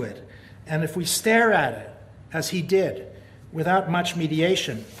light to it, and if we stare at it, as he did, without much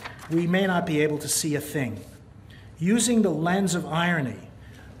mediation, we may not be able to see a thing. Using the lens of irony,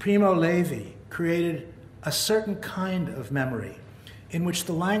 Primo Levi created a certain kind of memory in which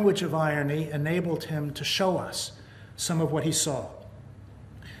the language of irony enabled him to show us some of what he saw.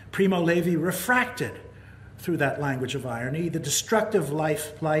 Primo Levi refracted through that language of irony the destructive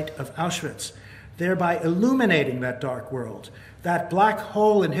light of Auschwitz, thereby illuminating that dark world, that black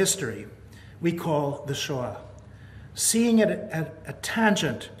hole in history we call the Shoah. Seeing it at a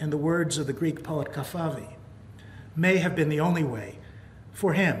tangent, in the words of the Greek poet Kafavi, may have been the only way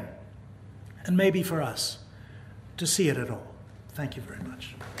for him, and maybe for us, to see it at all. Thank you very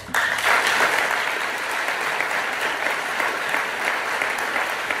much.